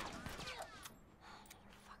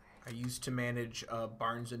 I used to manage a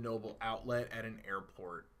Barnes & Noble outlet at an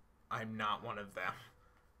airport. I'm not one of them.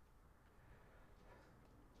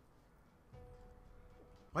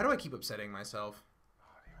 Why do I keep upsetting myself?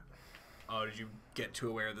 Oh, did you get too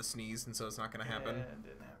aware of the sneeze and so it's not going to happen? Yeah, it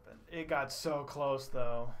didn't happen. It got so close,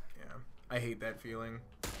 though. Yeah. I hate that feeling.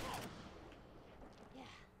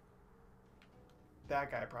 That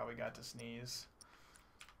guy probably got to sneeze.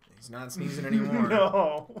 He's not sneezing anymore.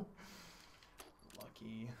 No.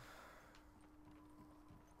 Lucky.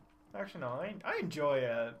 Actually, no. I enjoy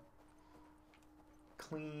a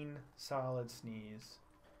clean, solid sneeze.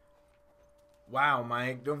 Wow,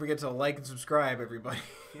 Mike. Don't forget to like and subscribe, everybody.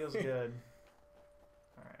 Feels good.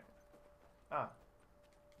 Alright. Ah.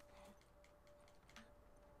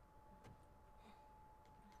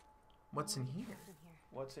 What's in here?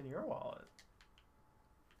 What's in your wallet?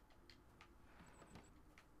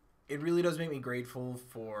 It really does make me grateful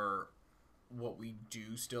for what we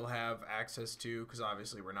do still have access to, because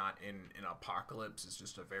obviously we're not in an apocalypse. It's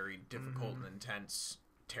just a very difficult and intense,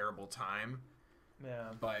 terrible time. Yeah.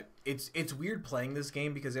 But it's weird playing this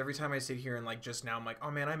game because every time I sit here and like just now I'm like,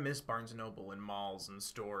 oh man, I miss Barnes & Noble and malls and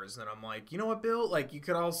stores. And I'm like, you know what, Bill? Like, you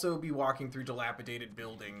could also be walking through dilapidated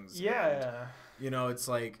buildings. Yeah. And, you know, it's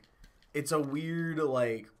like, it's a weird,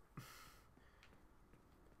 like,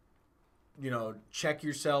 you know, check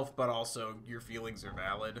yourself, but also your feelings are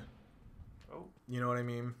valid. Oh. You know what I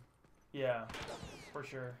mean? Yeah. For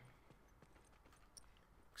sure.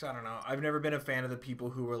 Because I don't know. I've never been a fan of the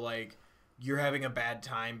people who were like, you're having a bad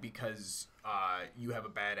time because you have a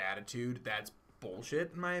bad attitude. That's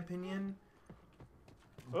bullshit, in my opinion.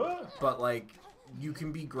 But, like, you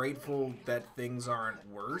can be grateful that things aren't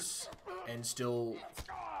worse and still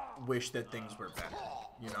wish that things were better.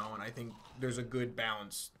 You know? And I think there's a good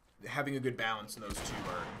balance. Having a good balance in those two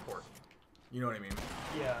are important. You know what I mean?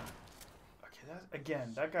 Yeah. Okay,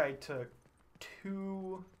 again, that guy took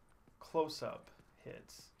 2 close-up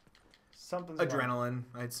hits. Something's Adrenaline,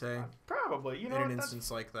 I'd say. Probably. You know, in an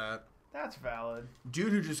instance like that. That's valid.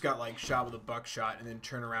 Dude who just got, like, shot with a buckshot and then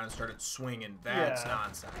turned around and started swinging. That's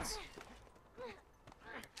nonsense.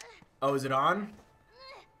 Oh, is it on?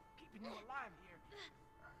 Keeping you alive here.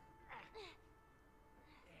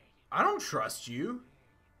 I don't trust you.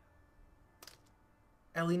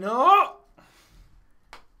 Ellie, no!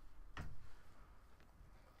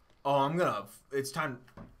 Oh, it's time.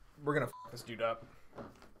 We're gonna f this dude up.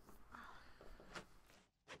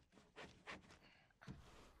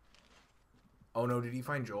 Oh no, did he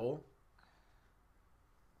find Joel?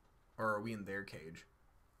 Or are we in their cage?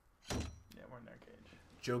 Yeah, we're in their cage.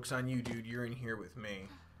 Joke's on you, dude. You're in here with me.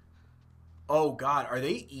 Oh god, are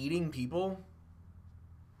they eating people?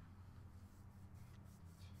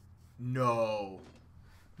 No.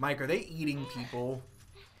 Mike, are they eating people?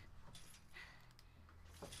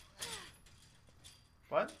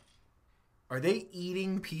 What? Are they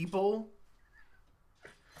eating people?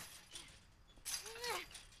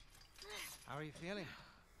 How are you feeling?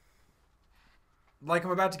 Like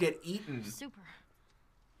I'm about to get eaten. Super.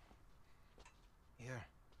 Here.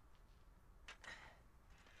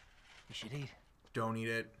 You should eat. Don't eat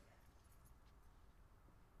it.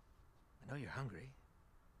 I know you're hungry.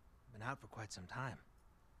 Been out for quite some time.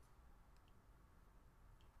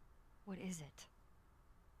 What is it?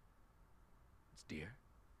 It's deer.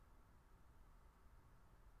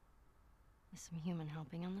 Is some human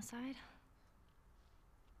helping on the side?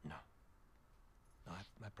 No. No,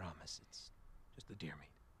 I promise. It's just the deer meat.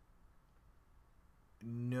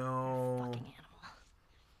 No. Fucking animal.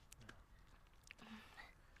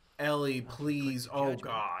 Ellie, please. Quick Oh judgment.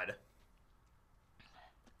 god.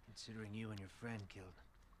 Considering you and your friend killed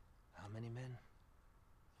how many men?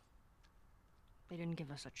 They didn't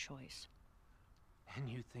give us a choice. And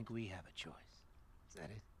you think we have a choice? Is that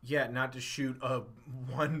it? Yeah, not to shoot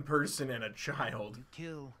one person and a child. You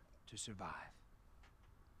kill to survive.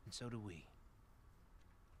 And so do we.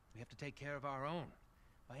 We have to take care of our own,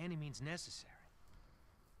 by any means necessary.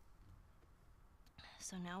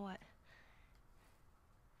 So now what?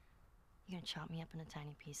 You gonna chop me up into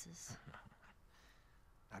tiny pieces?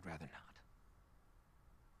 I'd rather not.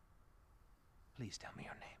 Please tell me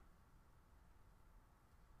your name.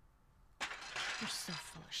 You're so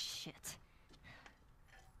full of shit.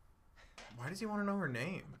 Why does he want to know her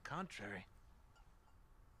name? On the contrary,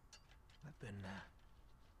 I've been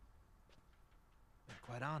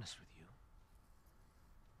quite honest with you.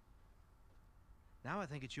 Now I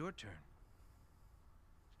think it's your turn.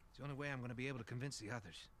 It's the only way I'm going to be able to convince the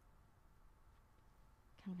others.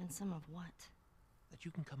 Convince them of what? That you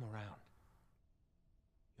can come around.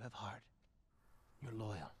 You have heart. You're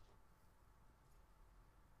loyal.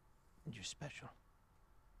 And you're special.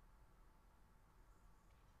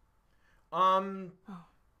 Oh.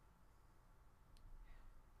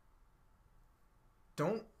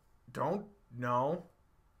 Don't, no.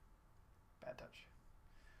 Bad touch.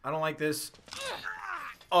 I don't like this.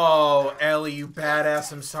 Oh, Ellie, you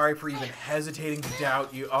badass. I'm sorry for even hesitating to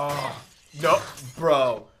doubt you. Oh, no,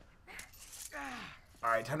 bro.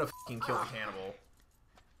 Alright, time to fucking kill the cannibal.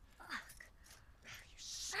 You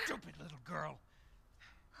stupid little girl.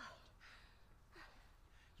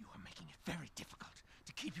 You are making it very difficult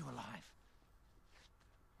to keep you alive.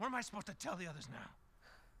 What am I supposed to tell the others now?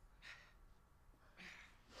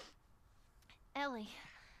 Ellie,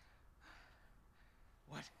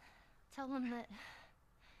 What? tell them that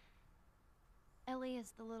Ellie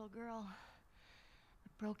is the little girl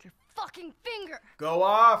that broke your fucking finger. Go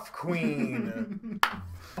off, queen.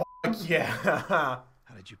 Fuck yeah. How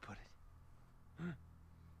did you put it?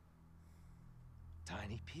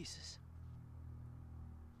 Tiny pieces.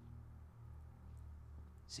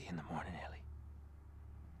 See you in the morning, Ellie.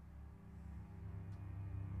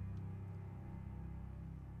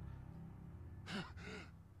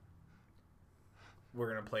 We're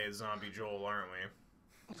gonna play a zombie Joel, aren't we?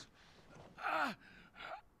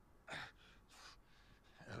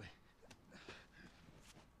 Ellie.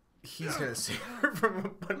 He's gonna save her from a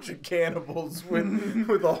bunch of cannibals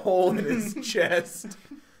with a hole in his chest.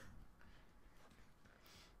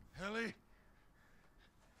 Ellie.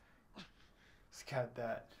 He's got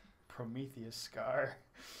that Prometheus scar.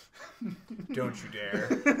 Don't you dare.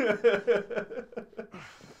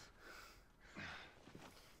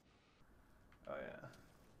 Oh, yeah.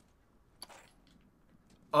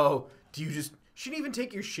 Oh, do you just... She didn't even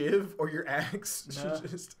take your shiv or your axe. No. She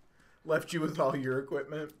just left you with all your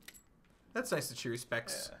equipment. That's nice that she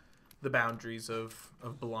respects Yeah. the boundaries of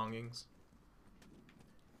belongings.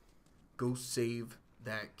 Go save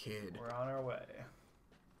that kid. We're on our way.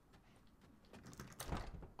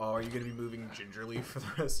 Oh, are you going to be moving gingerly for the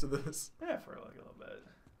rest of this? Yeah, for like a little bit.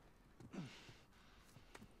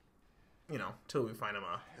 You know, till we find him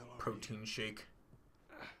a protein shake.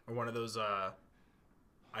 Or one of those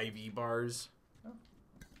IV bars. Oh.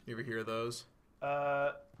 You ever hear of those?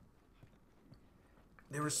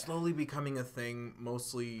 They were slowly becoming a thing,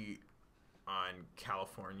 mostly on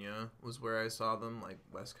California was where I saw them, like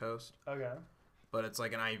West Coast. Okay. But it's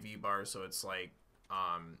like an IV bar, so it's like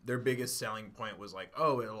their biggest selling point was like,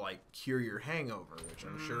 oh, it'll like cure your hangover, which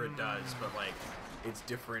I'm sure it does, but like it's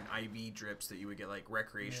different IV drips that you would get like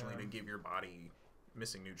recreationally to give your body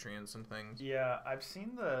missing nutrients and things. Yeah, I've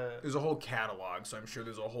seen the... There's a whole catalog, so I'm sure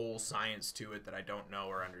there's a whole science to it that I don't know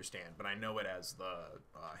or understand, but I know it as the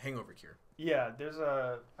hangover cure. Yeah, there's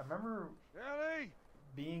a... I remember Ellie!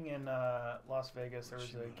 being in Las Vegas, there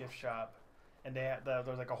was a gift shop, and they had there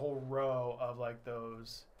was like a whole row of like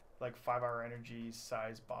those like 5-hour energy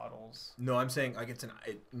size bottles. No, I'm saying like it's a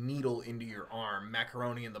needle into your arm,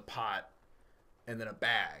 macaroni in the pot, and then a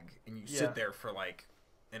bag, and you sit there for like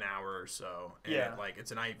an hour or so, and like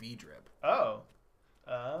it's an IV drip. Oh.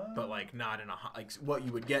 But like not in a like what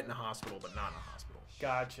you would get in a hospital, but not in a hospital.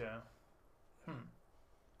 Gotcha.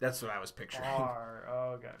 That's what I was picturing.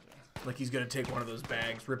 Oh, gotcha. Like he's gonna take one of those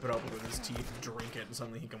bags, rip it open with his teeth, drink it, and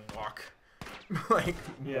suddenly he can walk like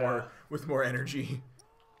more with more energy.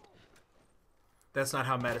 That's not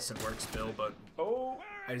how medicine works, Bill, but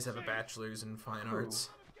I just have a bachelor's in fine arts.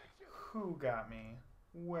 Who got me?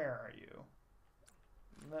 Where are you?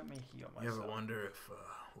 Let me heal myself. You ever wonder if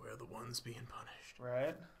we're the ones being punished?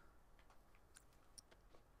 Right?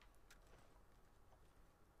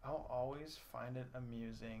 I'll always find it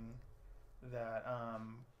amusing that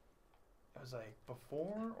it was like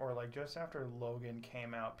before or like just after Logan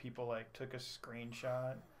came out, people like took a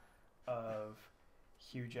screenshot of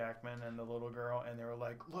Hugh Jackman and the little girl, and they were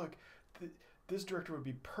like, "Look, this director would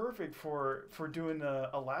be perfect for doing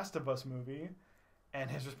a Last of Us movie." And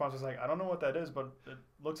his response was like, "I don't know what that is, but it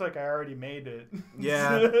looks like I already made it."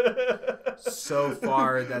 Yeah. So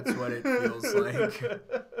far, that's what it feels like.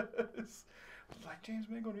 It's like, James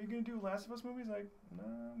Mangold, are you gonna do Last of Us movies? Like, no,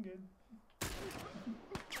 I'm good.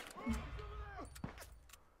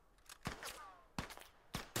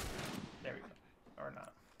 There we go. Or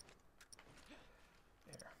not.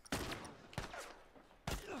 There.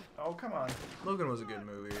 Oh, come on. Logan was a good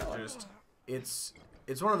movie.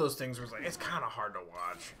 It's one of those things where it's like, it's kind of hard to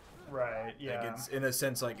watch. Right, yeah. Like, it's in a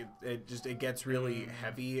sense like it gets really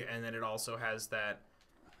heavy, and then it also has that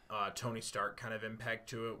Tony Stark kind of impact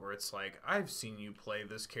to it, where it's like, I've seen you play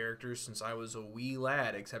this character since I was a wee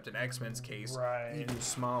lad, except in X-Men's case, right. even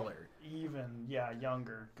smaller. Even, yeah,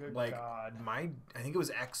 younger. Good like, God. I think it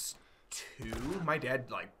was X2. My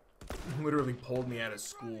dad, like, literally pulled me out of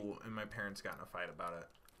school, and my parents got in a fight about it.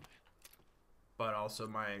 But also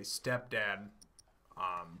my stepdad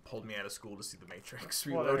pulled me out of school to see The Matrix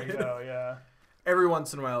Reloaded. Well, there you go, yeah. Every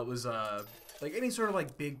once in a while, it was like any sort of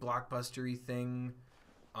like big blockbustery thing.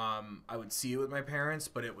 I would see it with my parents,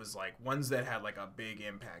 but it was like ones that had like a big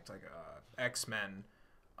impact, like X-Men,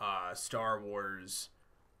 Star Wars,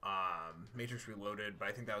 Matrix Reloaded. But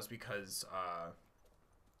I think that was because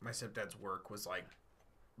my stepdad's work was like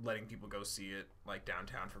letting people go see it like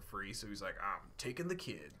downtown for free, so he's like, I'm taking the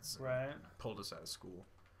kids. Right. Pulled us out of school.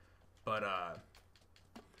 But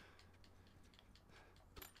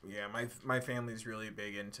yeah, my family's really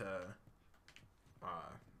big into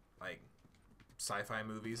like sci-fi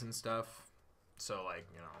movies and stuff. So like,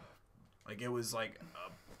 you know, like it was like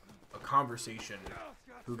a conversation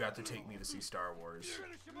who got to take me to see Star Wars.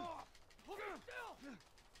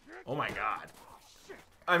 Oh my God.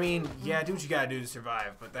 I mean, yeah, do what you gotta do to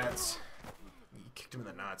survive, but that's... You kicked him in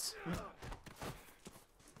the nuts.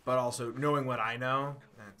 But also, knowing what I know,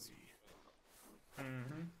 that's...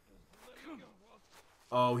 Mm-hmm.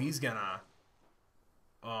 Oh, he's gonna...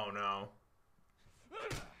 Oh, no.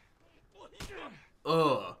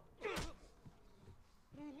 Ugh.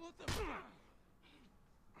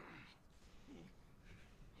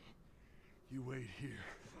 You wait here.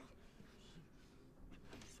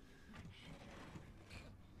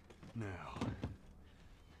 Now,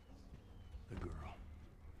 the girl.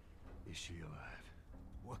 Is she alive?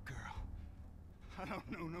 What girl? I don't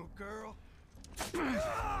know no girl.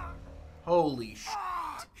 Holy sh...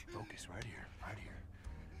 Focus right here, right here.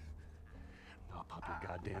 I'll pop your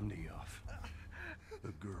goddamn knee off.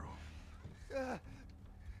 The girl.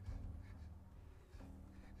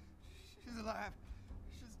 She's alive.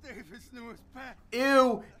 She's David's newest pet.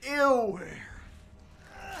 Ew! Ew! Where?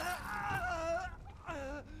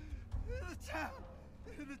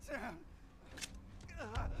 In the town.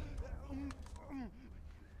 Now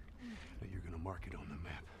you're gonna mark it on the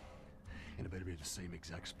map. And it better be the same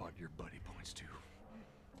exact spot your buddy points to.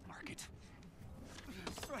 Mark it.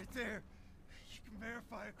 It's right there. You can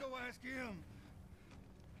verify it. Go ask him.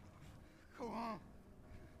 Go on.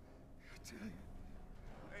 I tell you,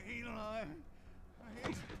 I ain't lying. I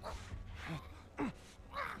ain't...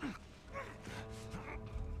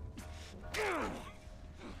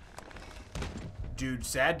 Dude,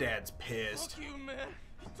 Sad Dad's pissed. Fuck you, man.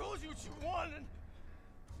 I told you what you wanted.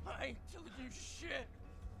 I ain't telling you shit.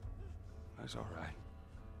 That's all right.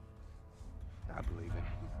 I believe it.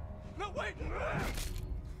 No, wait!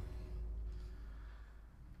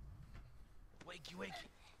 Wakey, wakey.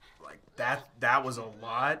 Like, that was a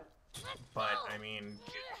lot, but, I mean,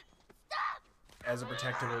 as a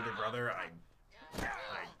protective older brother, I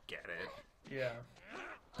get it. Yeah.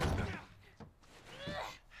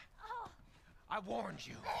 I warned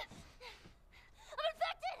you. I'm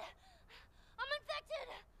infected! I'm infected!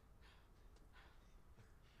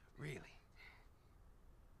 Really?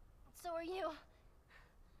 So are you.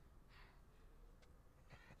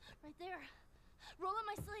 Right there. Roll up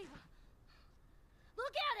my sleeve.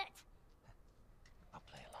 Look at it! I'll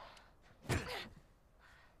play along.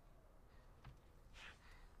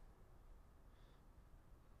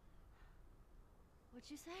 What'd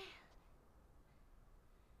you say?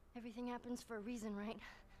 Everything happens for a reason, right?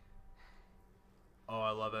 Oh,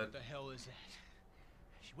 I love it. What the hell is that?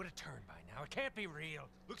 She would have turned by now. It can't be real.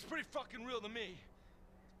 Looks pretty fucking real to me.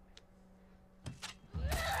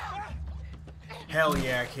 Hell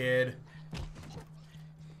yeah, kid.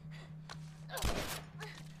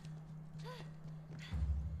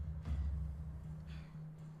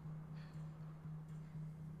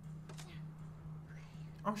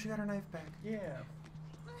 Oh, she got her knife back. Yeah.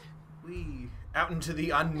 We out into the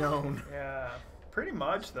unknown. Yeah. Pretty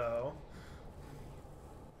much, though.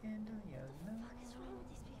 into your love. What is wrong with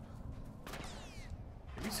these people?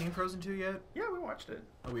 Have you seen Frozen 2 yet? Yeah, we watched it.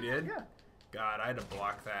 Oh, we did? Yeah. God, I had to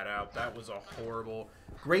block that out. That was a horrible,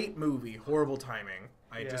 great movie, horrible timing.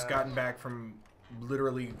 I had just Yeah. gotten back from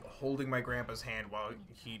literally holding my grandpa's hand while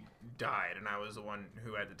he died, and I was the one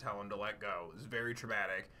who had to tell him to let go. It was very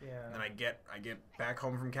traumatic. Yeah. And then I get back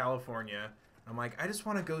home from California. I'm like, I just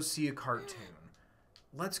want to go see a cartoon.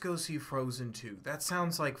 Let's go see Frozen 2. That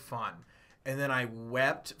sounds like fun. And then I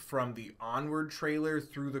wept from the Onward trailer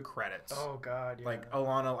through the credits. Oh God, yeah. Like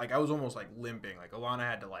Alana, like I was almost like limping. Like Alana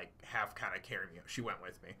had to like half kind of carry me. She went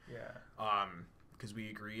with me. Yeah. Because we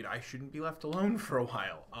agreed I shouldn't be left alone for a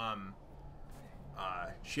while.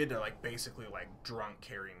 She had to like basically like drunk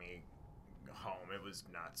carry me home. It was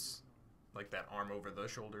nuts. Like that arm over the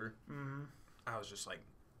shoulder. Mm-hmm. I was just like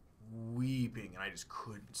weeping and I just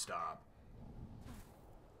couldn't stop.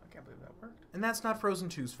 I can't believe that worked. And that's not Frozen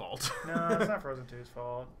 2's fault. No, it's not Frozen 2's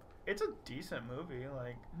fault. It's a decent movie.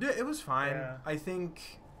 Like, It was fine. Yeah. I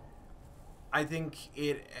think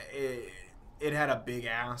it had a big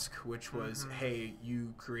ask, which was, hey,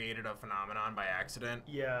 you created a phenomenon by accident.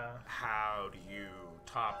 yeah. How do you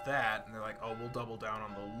top that? And they're like, oh, we'll double down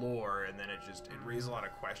on the lore, and then it raised a lot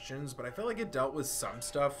of questions. But I felt like it dealt with some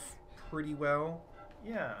stuff pretty well.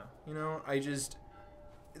 Yeah. You know,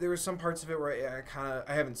 there were some parts of it where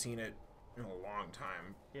I haven't seen it in a long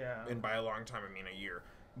time. Yeah. And by a long time, I mean a year.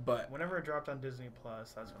 But Whenever it dropped on Disney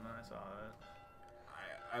Plus, that's when I saw it.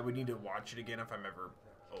 I would need to watch it again if I'm ever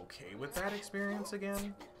okay with that experience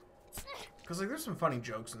again. Because, like, there's some funny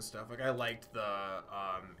jokes and stuff. Like, I liked the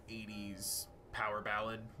 80s power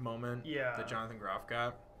ballad moment Yeah. that Jonathan Groff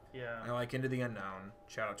got. Yeah. I like Into the Unknown.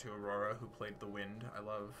 Shout out to Aurora, who played the Wind. I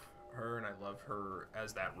love her, and I love her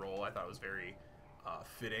as that role. I thought it was very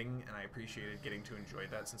fitting, and I appreciated getting to enjoy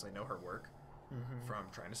that since I know her work from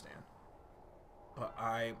Trying to Stand. But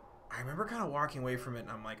I remember kind of walking away from it, and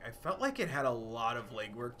I'm like, I felt like it had a lot of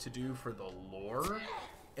legwork to do for the lore,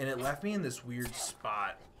 and it left me in this weird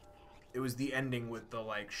spot. It was the ending with the,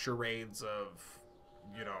 like, charades of,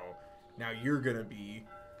 you know, now you're gonna be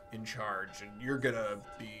in charge, and you're gonna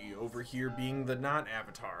be over here being the not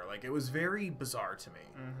Avatar. Like, it was very bizarre to me.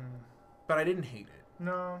 But I didn't hate it.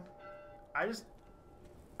 No.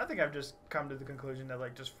 I think I've just come to the conclusion that,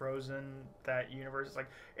 like, just Frozen, that universe, is like,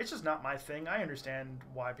 it's just not my thing. I understand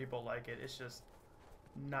why people like it. It's just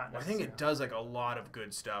not I necessarily. think it does, like, a lot of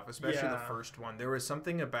good stuff, especially the Yeah. first one. There was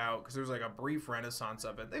something about, because there was, like, a brief renaissance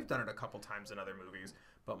of it. They've done it a couple times in other movies,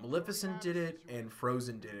 but Maleficent did it and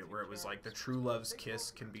Frozen did it, where it was like the true love's kiss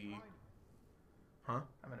can be... Huh?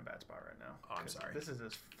 I'm in a bad spot right now. Oh, I'm 'Cause sorry. This is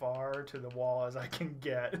as far to the wall as I can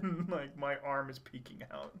get. Like, my arm is peeking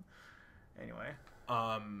out. Anyway.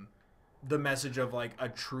 The message of, like, a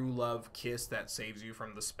true love kiss that saves you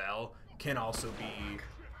from the spell can also be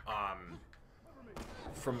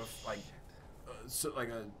from like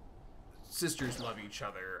a sisters love each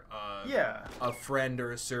other, Yeah. a friend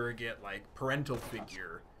or a surrogate, like, parental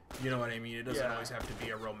figure. You know what I mean? It doesn't Yeah. always have to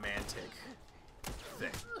be a romantic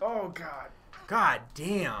thing. Oh, God. God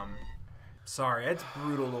damn. Sorry, it's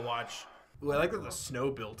brutal to watch. Well, I like that the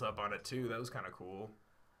snow built up on it too. That was kind of cool.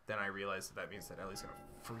 Then I realized that means that Ellie's gonna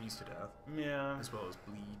freeze to death, Yeah. as well as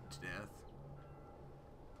bleed to death.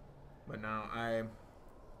 But no,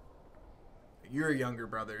 you're a younger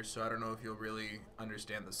brother, so I don't know if you'll really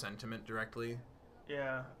understand the sentiment directly.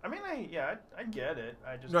 Yeah. I mean, I get it.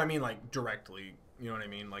 I just... No, I mean, like, directly. You know what I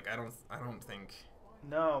mean? Like, I don't think...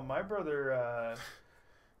 No, my brother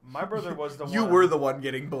was the one... You were the one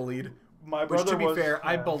getting bullied. My Which, brother to be was, fair,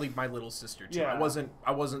 I yeah. bullied my little sister too. Yeah.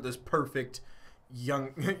 I wasn't this perfect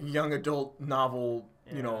young adult novel,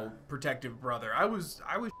 you know, Yeah. protective brother. I was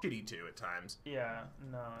shitty too at times. Yeah,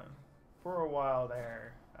 no. For a while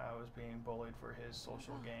there, I was being bullied for his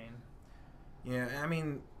social gain. Yeah, I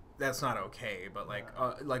mean, that's not okay, but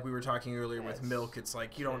like we were talking earlier with It's Milk, it's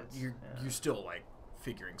like you're still like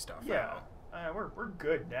figuring stuff Yeah, out. we're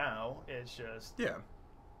good now. It's just Yeah.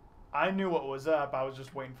 I knew what was up. I was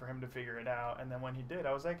just waiting for him to figure it out, and then when he did,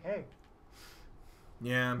 I was like, "Hey."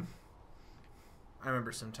 Yeah. I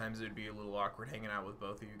remember sometimes it would be a little awkward hanging out with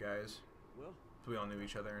both of you guys. We all knew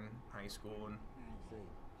each other in high school, and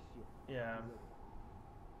Yeah.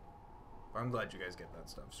 I'm glad you guys get that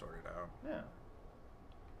stuff sorted out. Yeah.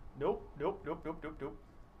 Nope.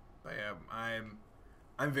 But yeah,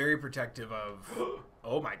 I'm very protective of.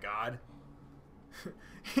 Oh my god.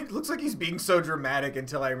 It looks like he's being so dramatic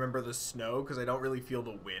until I remember the snow, because I don't really feel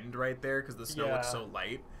the wind right there because the snow looks so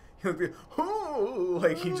light. He'll be, oh,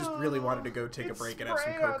 like he just really wanted to go take a break and have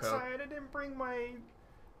some cocoa. Outside. I didn't bring my.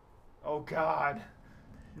 Oh God.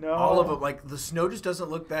 No. All of it, like the snow just doesn't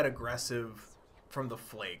look that aggressive from the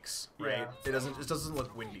flakes, right? Yeah. It doesn't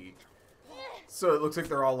look windy. So it looks like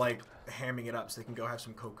they're all like hamming it up so they can go have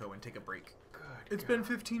some cocoa and take a break. Good. It's been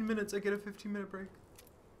 15 minutes. I get a 15-minute break.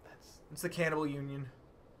 It's the Cannibal Union.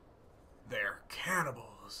 They're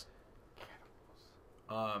cannibals.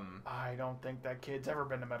 I don't think that kid's ever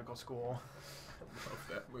been to medical school. I love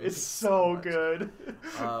that movie It's so much. good.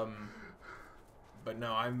 But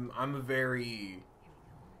no, I'm a very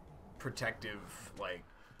protective like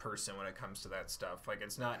person when it comes to that stuff. Like,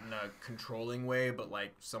 it's not in a controlling way, but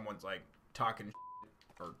like someone's like talking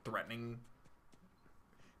shit or threatening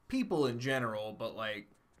people in general, but like,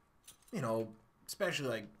 you know, especially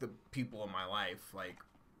like the people in my life, like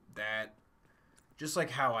that, just like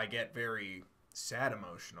how I get very sad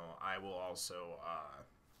emotional, I will also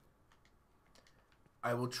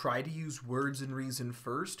I will try to use words and reason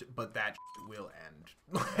first, but that will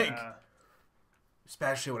end. Like,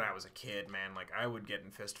 especially when I was a kid, man, like I would get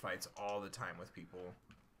in fist fights all the time with people.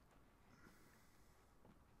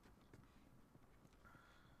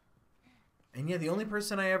 And yeah, the only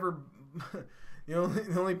person I ever the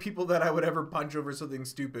only people that I would ever punch over something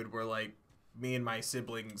stupid were like me and my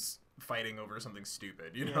siblings fighting over something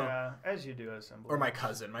stupid, you know? Yeah, as you do as siblings. Or my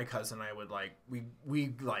cousin. My cousin and I would like we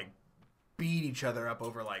like beat each other up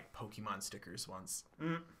over like Pokemon stickers once.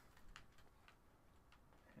 Anyway.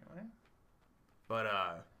 But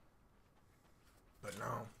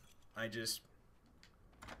no. I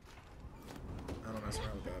don't mess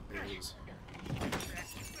around with that biz.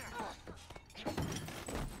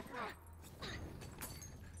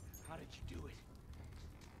 How did you do it?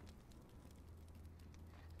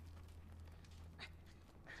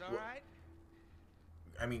 It's all right.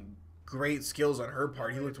 I mean, great skills on her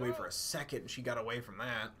part. He looked away for a second and she got away from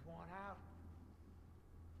that. Want out?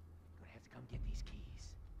 Gonna have to come get these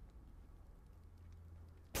keys.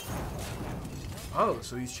 Oh,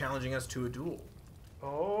 so he's challenging us to a duel.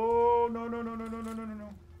 Oh, no.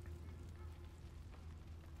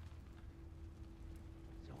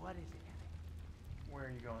 So what is it, Ellie? Where are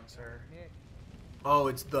you going, sir? Nick, Oh,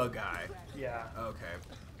 it's the guy. Yeah. Okay.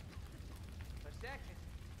 for a second,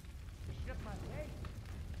 you shook my face.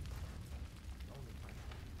 Only for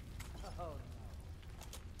now. Oh no.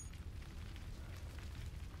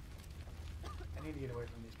 I need to get away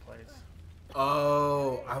from these plates.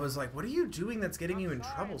 Oh, I was like, what are you doing that's getting you in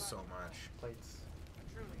trouble so much? Plates.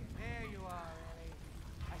 Truly, there you are, Ellie.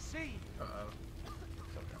 I see you. Uh-oh.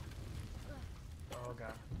 It's okay. Oh,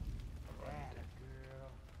 God. That a girl.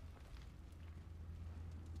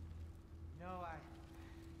 No, I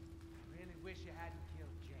really wish you hadn't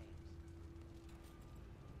killed James.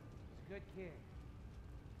 He's a good kid.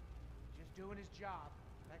 Just doing his job,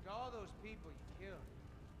 like all those people you killed.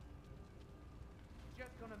 He's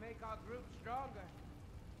just gonna make our group stronger.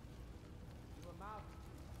 Do him out.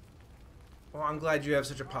 Well, I'm glad you have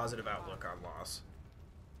such a positive outlook on loss.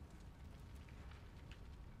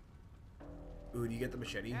 Ooh, do you get the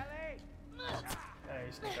machete? Ellie! Yeah,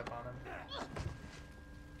 you sneak up on him. That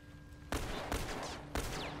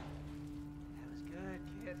was good,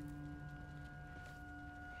 kid.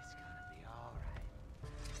 It's gonna be all right.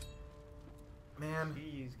 Man,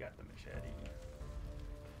 He's got the machete.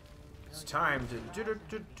 it's time to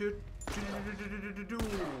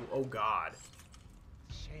Oh God.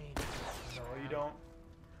 Shame. No, you don't.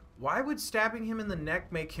 Why would stabbing him in the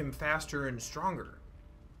neck make him faster and stronger?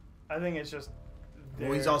 I think it's just.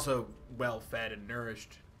 Well, he's there. also well fed and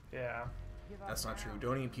nourished. Yeah. That's not true.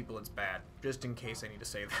 Don't eat people, it's bad. Just in case I need to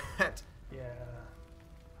say that. Yeah.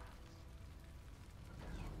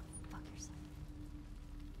 Fuck yourself.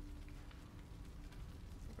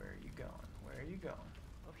 Where are you going? Where are you going?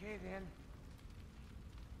 Okay then.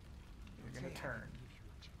 You're gonna turn.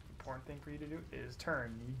 The important thing for you to do is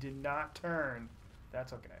turn. You did not turn.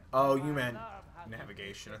 That's okay. Oh, you meant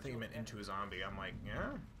navigation. I think you meant into a zombie. I'm like, yeah,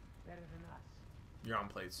 Better than us. you're on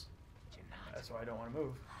plates. But you're not. That's why I don't want to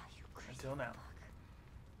move. You crazy Until now.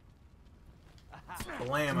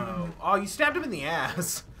 Blammo. Oh, you stabbed him in the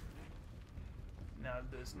ass. Now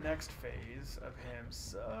this next phase of him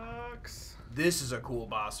sucks. This is a cool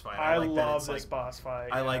boss fight. I like that love it's this like, boss fight.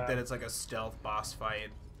 I like yeah. that it's like a stealth boss fight,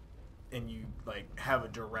 and you like have a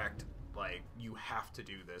direct like you have to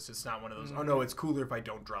do this. It's not one of those. Oh no, it's cooler if I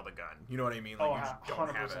don't draw the gun. You know what I mean? Like Oh, you just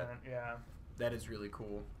don't have 100%. it. Yeah. That is really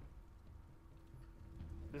cool.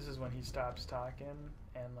 This is when he stops talking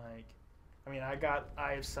and like, I mean, I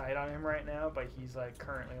have sight on him right now, but he's like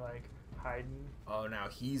currently like hiding. Oh, now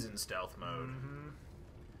he's in stealth mode. Mm-hmm.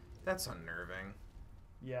 That's unnerving.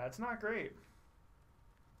 Yeah, it's not great.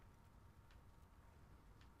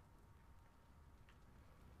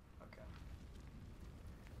 Okay.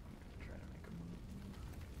 I'm gonna try to make a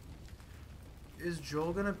move. Is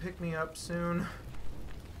Joel gonna pick me up soon?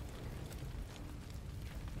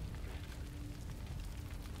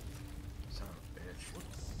 Son of a bitch.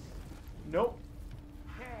 Nope.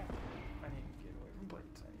 I need to get away from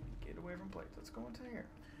plates. I need to get away from plates. Let's go into here.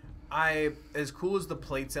 As cool as the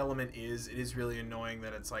plates element is, it is really annoying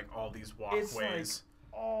that it's like all these walkways. It's like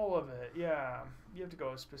all of it, yeah. You have to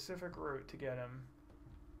go a specific route to get him.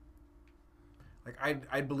 Like,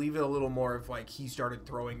 I'd believe it a little more if, like, he started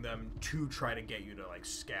throwing them to try to get you to, like,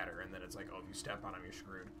 scatter, and then it's like, oh, if you step on them, you're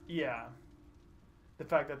screwed. Yeah. The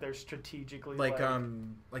fact that they're strategically, like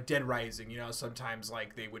Dead Rising, you know, sometimes,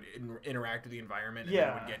 like, they would interact with the environment and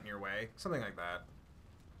Yeah. they would get in your way. Something like that.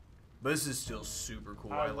 But this is still super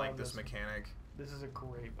cool. I like this mechanic. This is a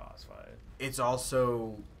great boss fight. It's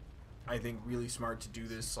also, I think, really smart to do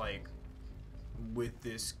this, like, with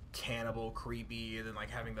this cannibal creepy, and then like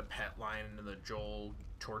having the pet line into the Joel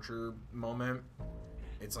torture moment.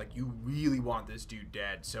 It's like you really want this dude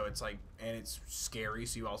dead, so it's like, and it's scary,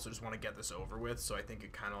 so you also just want to get this over with. So I think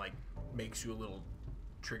it kind of like makes you a little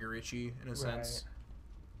trigger itchy in a sense.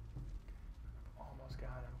 Almost got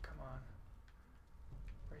him. Come on.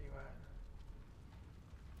 Where you at?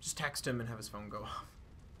 Just text him and have his phone go off.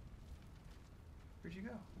 Where'd you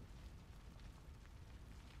go?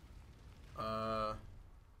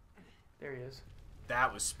 There he is.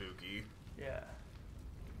 That was spooky. Yeah.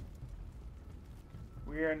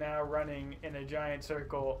 We are now running in a giant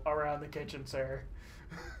circle around the kitchen, sir.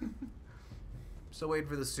 So wait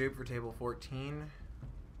for the soup for table 14.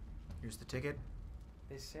 Here's the ticket.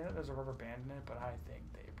 They say that there's a rubber band in it, but I think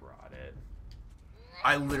they brought it.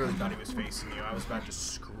 I literally thought he was facing you. I was about to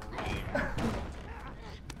scream.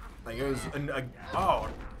 Like, it was oh,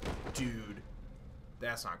 dude.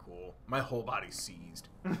 That's not cool. My whole body's seized.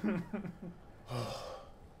 Oh,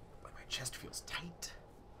 like my chest feels tight.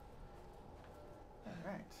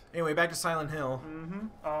 Alright. Anyway, back to Silent Hill. Mm-hmm.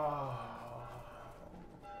 Oh.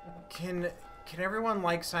 Can everyone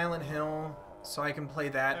like Silent Hill so I can play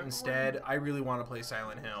that instead? I really want to play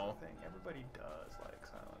Silent Hill. I think everybody does like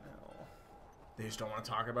Silent Hill. They just don't want to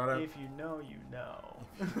talk about it? If you know, you know.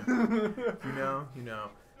 If you know, you know.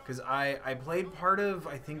 Because I played part of,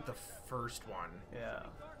 I think, the first one. Yeah.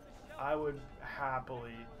 I would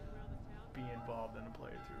happily be involved in a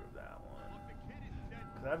playthrough of that one.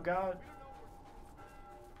 Because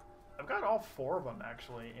I've got all 4 of them,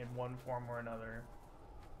 actually, in one form or another.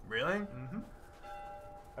 Really? Mm-hmm.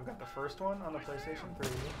 I've got the first one on the PlayStation 3.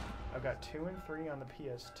 I've got 2 and 3 on the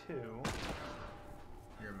PS2.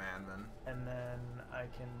 You're a man, then. And then I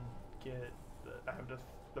can get... I have the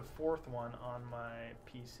 4th one on my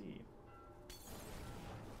PC.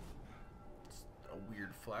 It's a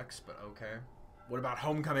weird flex, but okay. What about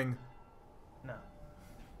Homecoming? No.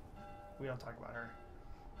 We don't talk about her.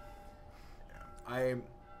 Yeah.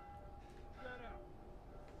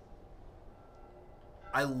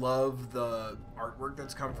 I love the artwork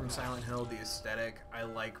that's come from Silent Hill, the aesthetic. I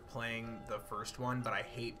like playing the first one, but I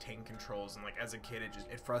hate tank controls, and like as a kid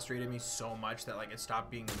it frustrated me so much that like it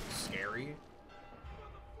stopped being scary.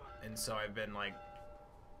 And so I've been like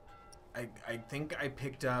I think I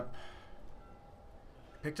picked up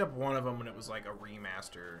one of them when it was like a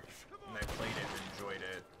remaster, and I played it and enjoyed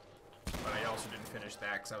it. But I also didn't finish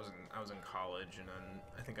that because I was in college, and then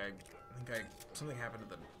I think something happened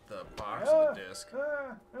to the box of the disc.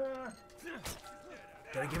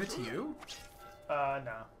 Did I give it to you?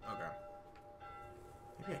 No. Okay.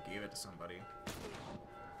 Maybe I gave it to somebody.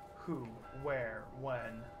 Who? Where?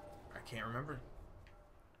 When? I can't remember.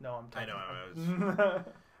 No, I'm talking. I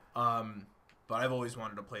know. But I've always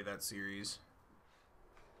wanted to play that series.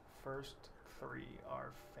 First 3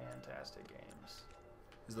 are fantastic games.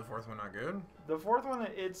 Is the 4th one not good? The 4th one,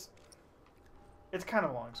 it's kind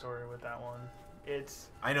of a long story with that one.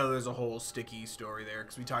 I know there's a whole sticky story there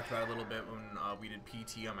because we talked about it a little bit when we did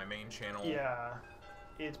PT on my main channel. Yeah,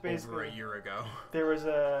 it's basically over a year ago. There was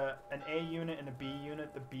an A unit and a B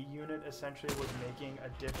unit. The B unit essentially was making a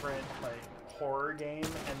different like horror game,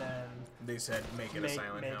 and then they said make it a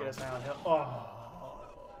Silent Hill. Make it a Silent Hill. Oh,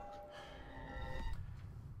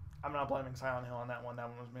 I'm not blaming Silent Hill on that one. That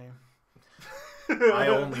one was me. I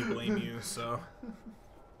only blame you, so.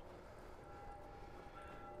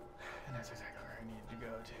 And that's exactly where I needed to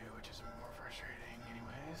go to, which is more frustrating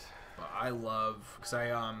anyways. But I love, because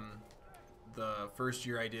the first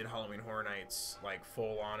year I did Halloween Horror Nights, like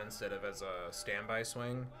full on instead of as a standby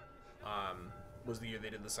swing, was the year they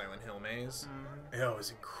did the Silent Hill maze. Mm-hmm. It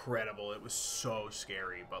was incredible. It was so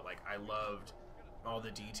scary, but like I loved all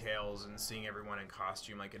the details and seeing everyone in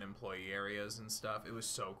costume, like in employee areas and stuff. It was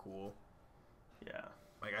so cool. Yeah.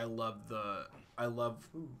 Like I love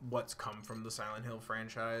what's come from the Silent Hill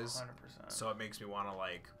franchise. 100%. So it makes me want to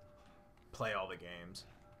like play all the games.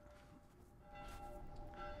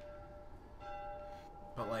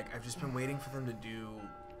 But like I've just been waiting for them to do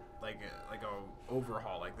like a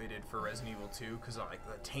overhaul like they did for Resident Evil 2 because like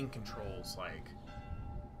the tank controls, like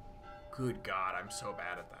good God, I'm so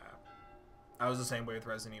bad at that. I was the same way with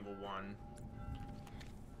Resident Evil 1.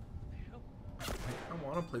 I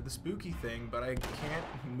want to play the spooky thing, but I can't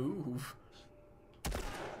move. There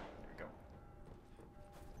we go.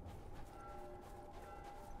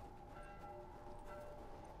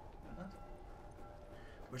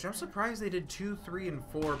 Which I'm surprised they did 2, 3, and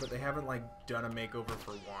 4, but they haven't like done a makeover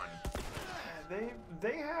for 1.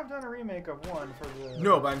 They have done a remake of 1 for the...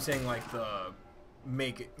 No, but I'm saying like the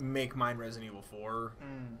make mine Resident Evil 4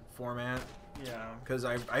 format. Yeah. Because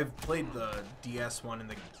I've played the DS one in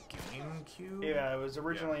the GameCube. Yeah, it was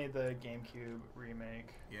originally the GameCube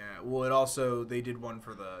remake. Yeah, well, they did one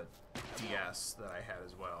for the DS that I had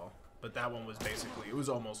as well. But that one was basically, it was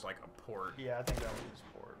almost like a port. Yeah, I think that one was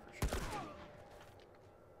port for sure.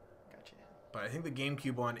 Gotcha. But I think the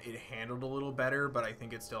GameCube one, it handled a little better, but I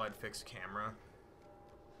think it still had fixed camera.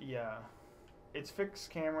 Yeah. It's fixed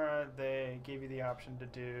camera. They gave you the option to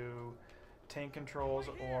do tank controls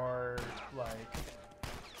or like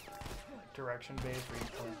direction based where you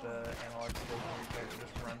point the analog stick and your character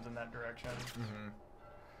just runs in that direction. Mm-hmm.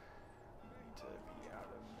 Need to be out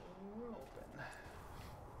of the open.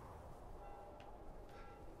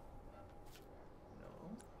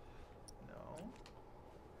 No.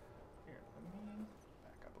 Here, let me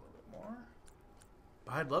back up a little bit more.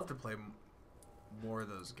 But I'd love to play more of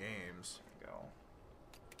those games. There you go.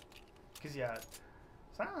 Because yeah,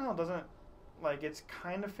 Silent Hill doesn't, like, it's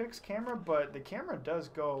kind of fixed camera, but the camera does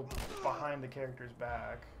go behind the character's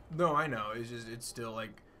back. No, I know. It's just, it's still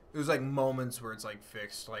like, there's like moments where it's like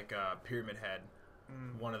fixed, like Pyramid Head.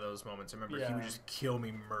 One of those moments. I remember he would just kill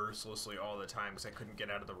me mercilessly all the time because I couldn't get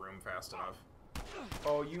out of the room fast enough.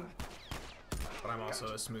 Oh, you... But I'm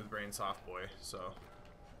also a smooth brain soft boy, so...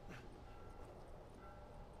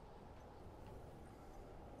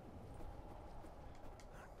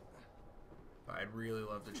 But I'd really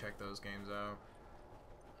love to check those games out.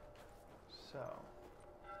 So...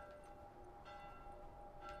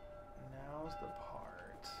 now's the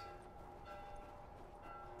part...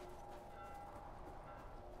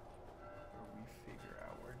 where we figure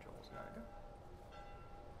out where Joel's gotta go.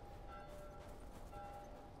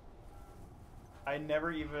 I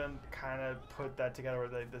never even kind of put that together where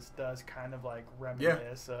like, this does kind of like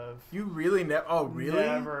reminisce of... You really never... Oh, really?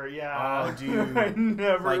 Never, yeah. Oh, dude. I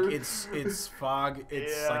never... Like, it's fog...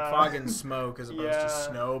 It's like fog and smoke as opposed to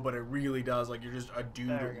snow, but it really does. Like, you're just a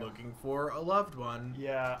dude looking for a loved one.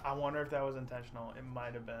 Yeah, I wonder if that was intentional. It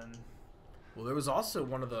might have been. Well, there was also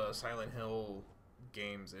one of the Silent Hill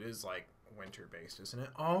games. It is, like, winter-based, isn't it?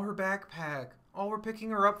 Oh, her backpack. Oh, we're picking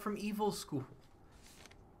her up from Evil School.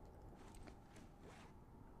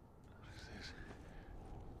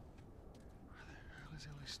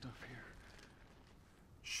 Ellie's stuff here.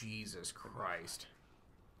 Jesus Christ.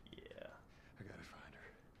 Yeah. I gotta find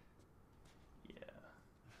her. Yeah.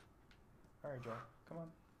 Alright, Joel. Come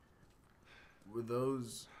on. Were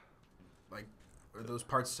those... Like... Were those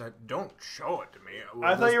parts that... Don't show it to me.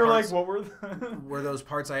 I thought you were like, what were the... Were those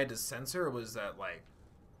parts I had to censor, or was that, like...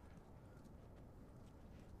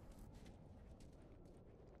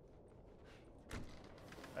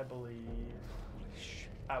 I believe...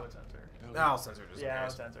 I would censor. I'll censor it just in Yeah, I'll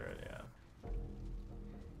case. censor it, yeah.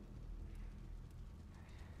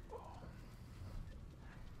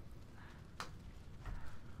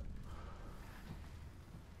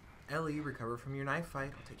 Ellie, recover from your knife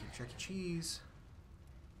fight. I'll take you to Chuck E. Cheese.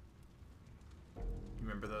 You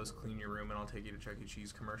remember those? Clean your room and I'll take you to Chuck E.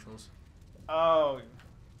 Cheese commercials? Oh,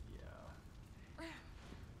 yeah.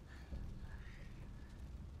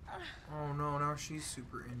 Oh no, now she's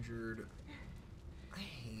super injured. I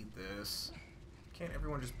hate this. Can't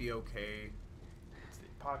everyone just be okay? It's the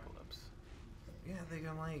apocalypse. Yeah, they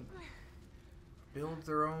can like build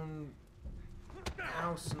their own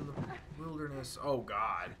house in the wilderness. Oh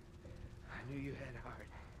God. I knew you had heart.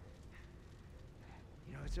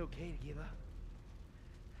 You know, it's okay to give up.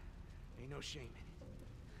 Ain't no shame in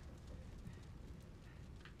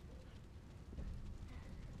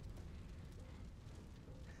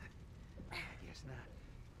it. I guess not.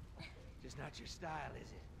 Just not your style,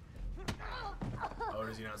 is it? Oh,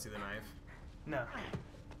 does he not see the knife? No.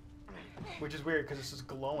 Which is weird because it's just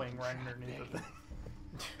glowing right underneath the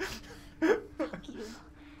thing. Fuck you.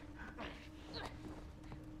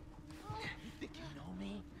 You think you know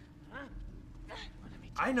me? Huh? Well, let me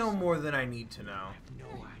I know more than I need to know. No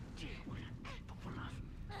idea what I'm capable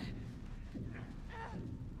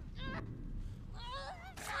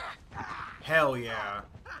of. Hell yeah.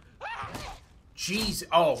 Jeez.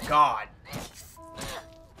 Oh, God.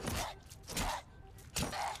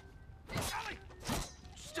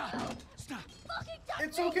 Stop! Stop!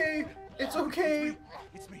 It's okay. It's okay.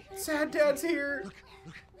 It's me. Sad Dad's here. Look.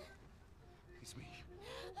 It's me.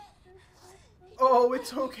 Oh,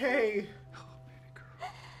 it's okay. Oh, baby girl.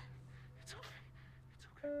 It's okay. It's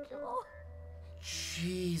okay. Joel.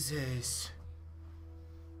 Jesus.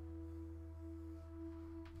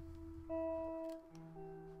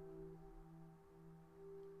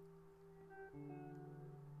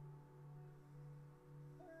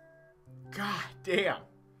 God damn.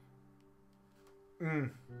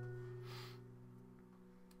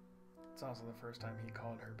 It's also the first time he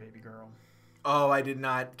called her baby girl. Oh, I did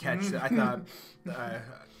not catch that. I thought,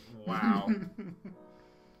 wow.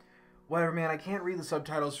 Whatever, man. I can't read the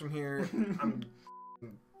subtitles from here.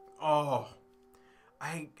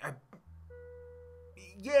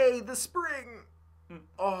 Yay, the spring.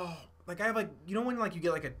 Oh, like I have like, you know when like you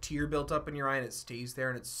get like a tear built up in your eye and it stays there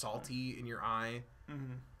and it's salty in your eye.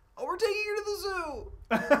 Mm-hmm. Oh, we're taking you to the zoo.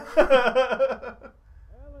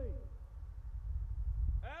 Ellie!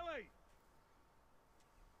 Ellie!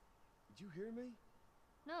 Did you hear me?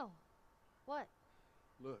 No. What?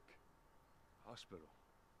 Look. Hospital.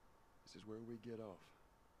 This is where we get off.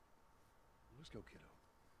 Let's go, kiddo.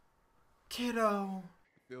 Kiddo.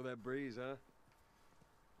 Feel that breeze, huh?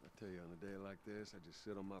 I tell you, on a day like this, I just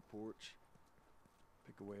sit on my porch,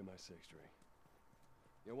 pick away my six string.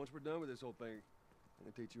 Yeah, once we're done with this whole thing, I'm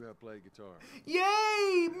gonna teach you how to play guitar.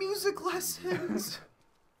 Yay! Music lessons.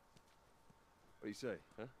 What do you say,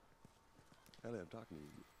 huh? Ellie, I'm talking to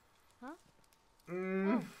you. Huh? Mm.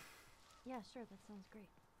 Oh. Yeah, sure. That sounds great.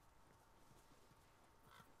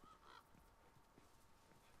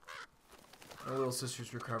 My little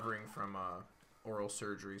sister's recovering from oral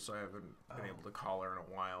surgery, so I haven't been able to call her in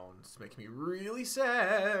a while, and it's making me really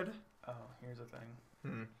sad. Oh, here's the thing.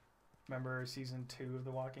 Hmm. Remember season 2 of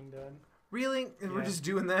The Walking Dead? Really? And we're Yeah. just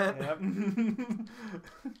doing that? Yep.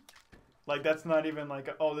 Like, that's not even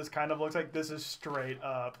like, oh, this kind of looks like, this is straight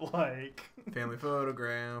up, like... Family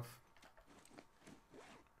photograph.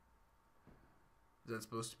 Is that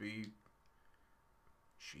supposed to be...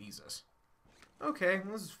 Jesus. Okay,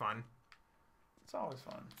 well, this is fun. It's always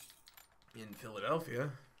fun. In Philadelphia.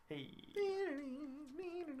 Hey.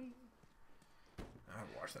 I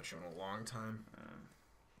haven't watched that show in a long time.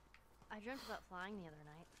 I dreamt about flying the other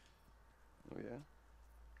night. Oh, yeah?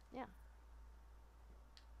 Yeah.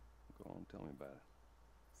 Go on, tell me about it.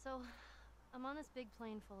 So, I'm on this big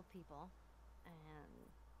plane full of people, and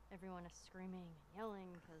everyone is screaming and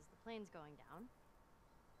yelling because the plane's going down.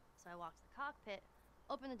 So I walk to the cockpit,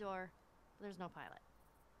 open the door, but there's no pilot.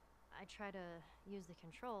 I try to use the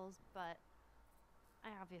controls, but I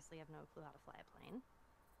obviously have no clue how to fly a plane.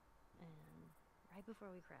 And right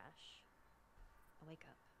before we crash, I wake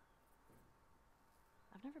up.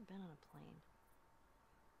 I've never been on a plane.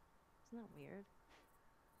 Isn't that weird?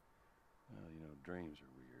 Well, you know, dreams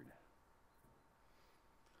are weird.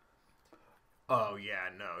 Oh, yeah,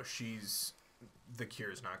 no, she's... The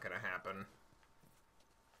cure's not gonna happen.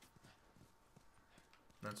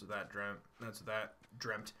 That's what that dreamt. That's what that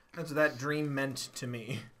dreamt. That's what that dream meant to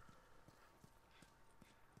me.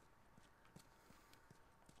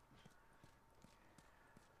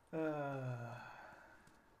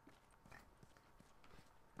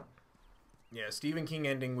 Yeah, Stephen King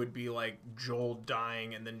ending would be like Joel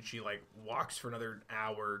dying and then she like walks for another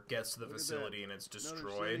hour, gets to the Look at facility that. and it's Another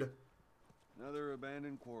destroyed. city. Another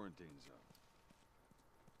abandoned quarantine zone.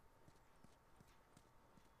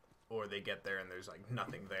 Or they get there and there's like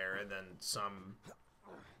nothing there and then some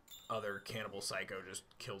other cannibal psycho just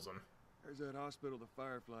kills them. There's that hospital the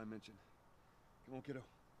Firefly mentioned. Come on, kiddo.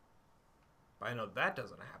 But I know that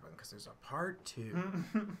doesn't happen because there's a part 2.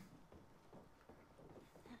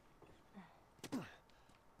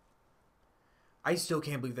 I still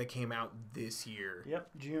can't believe that came out this year. Yep,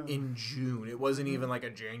 June. In June. It wasn't even like a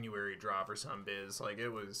January drop or some biz. Like it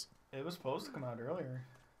was... It was supposed to come out earlier.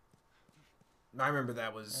 I remember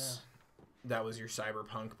that was... That was your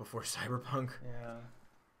Cyberpunk before Cyberpunk. Yeah.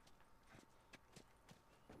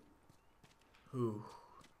 Ooh.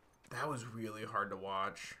 That was really hard to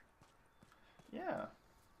watch. Yeah.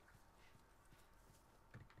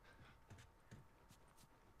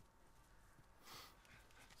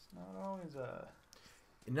 It's not always a...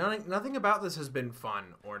 Nothing about this has been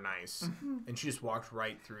fun or nice. And she just walked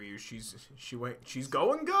right through you. She's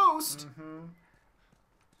going ghost. Mm-hmm.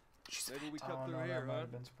 She's Maybe we Oh, cut no, through that here, might huh?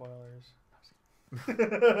 have been spoilers.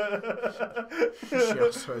 She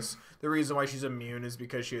also has, the reason why she's immune is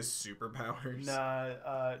because she has superpowers.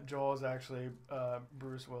 Nah, Joel is actually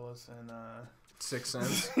Bruce Willis in Sixth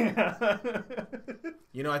Sense. yeah.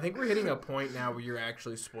 You know, I think we're hitting a point now where you're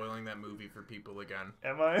actually spoiling that movie for people again.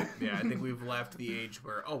 Am I? Yeah, I think we've left the age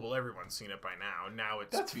where, oh, well, everyone's seen it by now. Now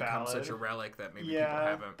it's That's become valid. such a relic that maybe people Yeah,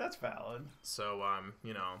 haven't. that's valid. So,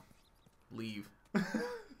 you know, leave.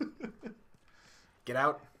 Get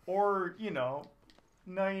out. Or, you know,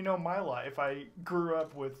 now you know my life. I grew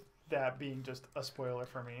up with that being just a spoiler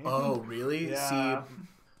for me. Oh, really? Yeah. See,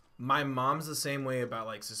 my mom's the same way about,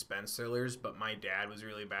 like, suspense thrillers, but my dad was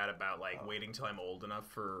really bad about, like, waiting till I'm old enough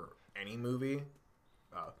for any movie.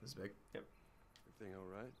 Oh, this is big. Yep. Everything all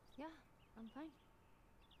right? Yeah, I'm fine.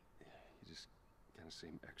 Yeah, you just kind of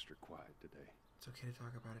seem extra quiet today. It's okay to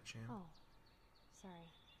talk about it, Champ. Oh, sorry.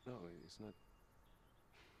 No, it's not.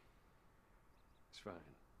 It's fine.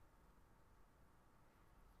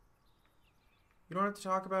 You don't have to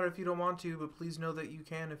talk about it if you don't want to, but please know that you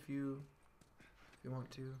can if you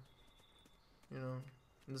want to. You know,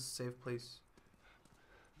 this is a safe place.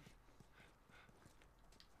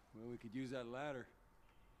 Well, we could use that ladder.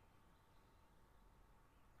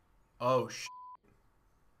 Oh,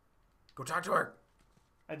 Go talk to her.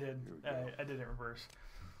 I did. Here we go. I did it in reverse.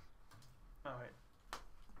 Oh, wait.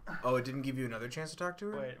 Oh, it didn't give you another chance to talk to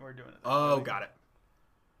her? Wait, we're doing it. Oh, got it.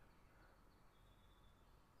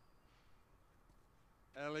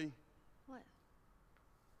 Ellie, What?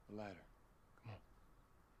 the ladder. Come on.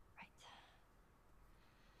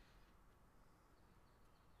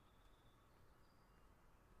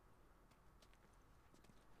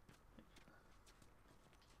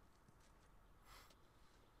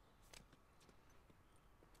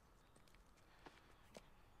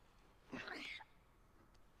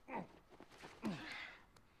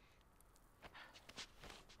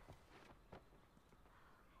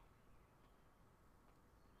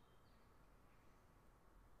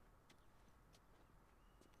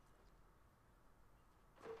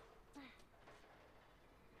 Right.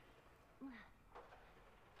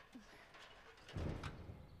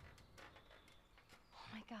 Oh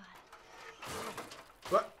my god.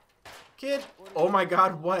 What? Kid? Oh my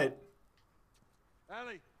god, what?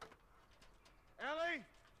 Ellie! Ellie!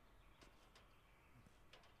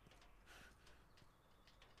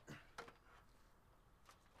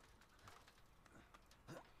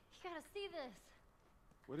 You gotta see this.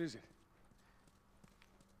 What is it?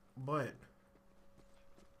 What? What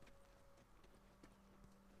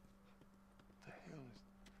the hell is...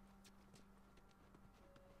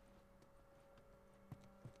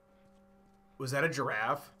 Was that a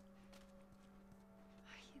giraffe?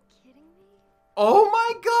 Are you kidding me? Oh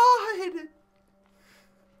my god!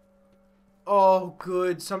 Oh,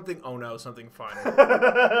 good. Something. Oh no, something fun.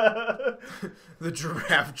 The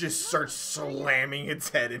giraffe just starts slamming its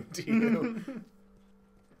head into you.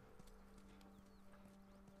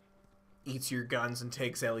 Eats your guns and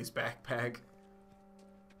takes Ellie's backpack.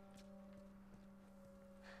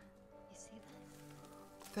 You see this?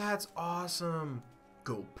 That's awesome.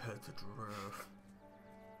 Go pet the giraffe.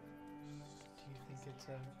 Do you think it's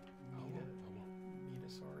a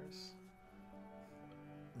Metasaurus?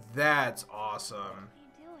 That's awesome. What are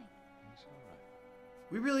you doing? It's all right.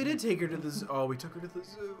 We really did take her to the zoo. Oh, we took her to the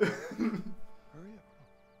zoo. Hurry up.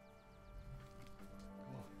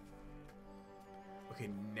 Come on. Okay,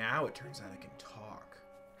 now it turns out I can talk.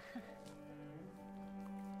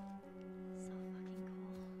 So fucking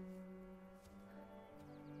cool.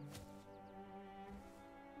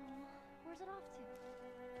 Aw, where's it off to?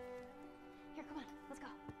 Here, come on, let's go.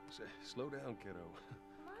 Slow down, kiddo.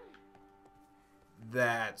 Come on.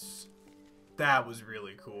 That was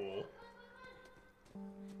really cool.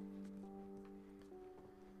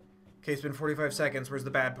 Okay, it's been 45 seconds. Where's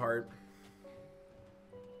the bad part?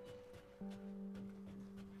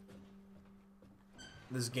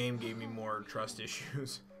 This game gave me more trust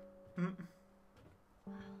issues. Look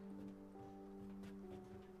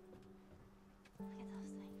at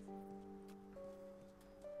those things.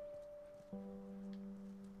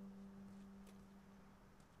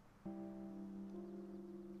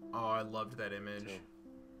 Oh, I loved that image.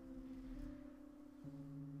 So,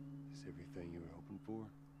 is everything you were hoping for?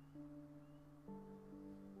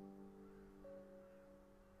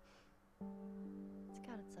 It's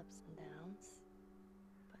got its ups and downs,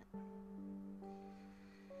 but you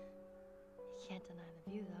can't deny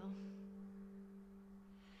the view,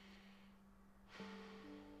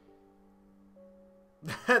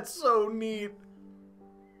 though. That's so neat.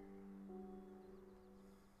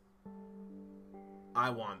 I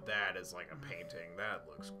want that as like a painting. That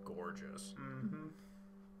looks gorgeous. Mm-hmm.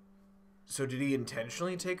 So did he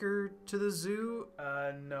intentionally take her to the zoo?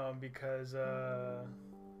 No, because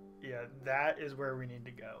yeah, that is where we need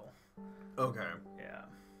to go. Okay. Yeah.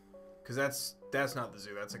 Because that's not the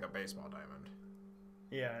zoo. That's like a baseball diamond.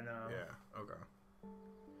 Yeah, I know. Yeah. Okay.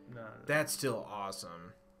 No. That's still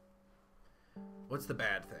awesome. What's the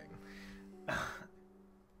bad thing?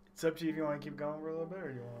 It's up to you if you want to keep going for a little bit,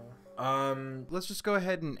 or do you want to... Let's just go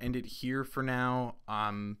ahead and end it here for now.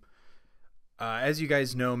 As you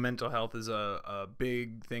guys know, mental health is a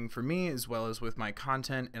big thing for me, as well as with my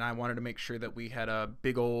content, and I wanted to make sure that we had a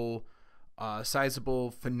big ol'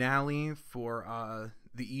 sizable finale for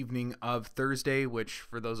the evening of Thursday, which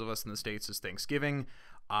for those of us in the States is Thanksgiving.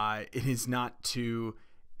 It is not to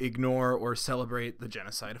ignore or celebrate the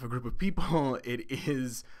genocide of a group of people. It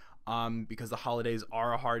is because the holidays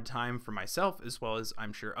are a hard time for myself, as well as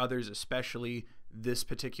I'm sure others, especially this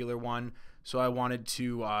particular one. So I wanted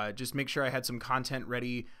to just make sure I had some content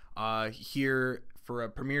ready here for a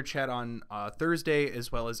premiere chat on Thursday,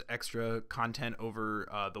 as well as extra content over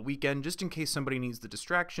the weekend, just in case somebody needs the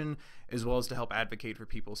distraction, as well as to help advocate for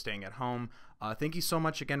people staying at home. Thank you so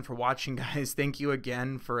much again for watching, guys. Thank you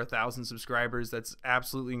again for 1,000 subscribers. That's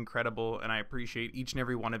absolutely incredible, and I appreciate each and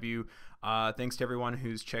every one of you. Thanks to everyone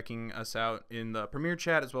who's checking us out in the premiere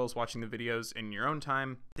chat, as well as watching the videos in your own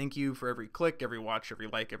time. Thank you for every click, every watch, every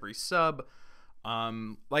like, every sub.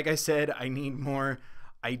 Like I said, I need more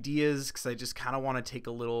ideas because I just kind of want to take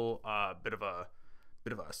a little bit of a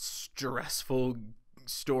stressful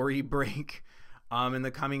story break in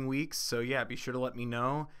the coming weeks. So yeah, be sure to let me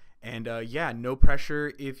know. And yeah, no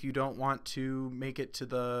pressure if you don't want to make it to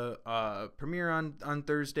the premiere on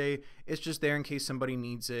Thursday. It's just there in case somebody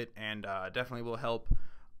needs it, and definitely will help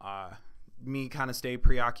me kind of stay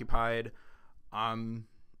preoccupied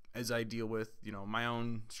as I deal with, you know, my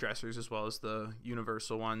own stressors as well as the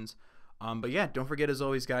universal ones. But yeah, don't forget, as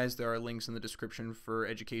always, guys, there are links in the description for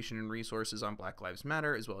education and resources on Black Lives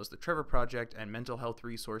Matter, as well as the Trevor Project and mental health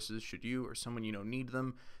resources should you or someone you know need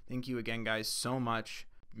them. Thank you again, guys, so much.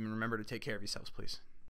 And remember to take care of yourselves, please.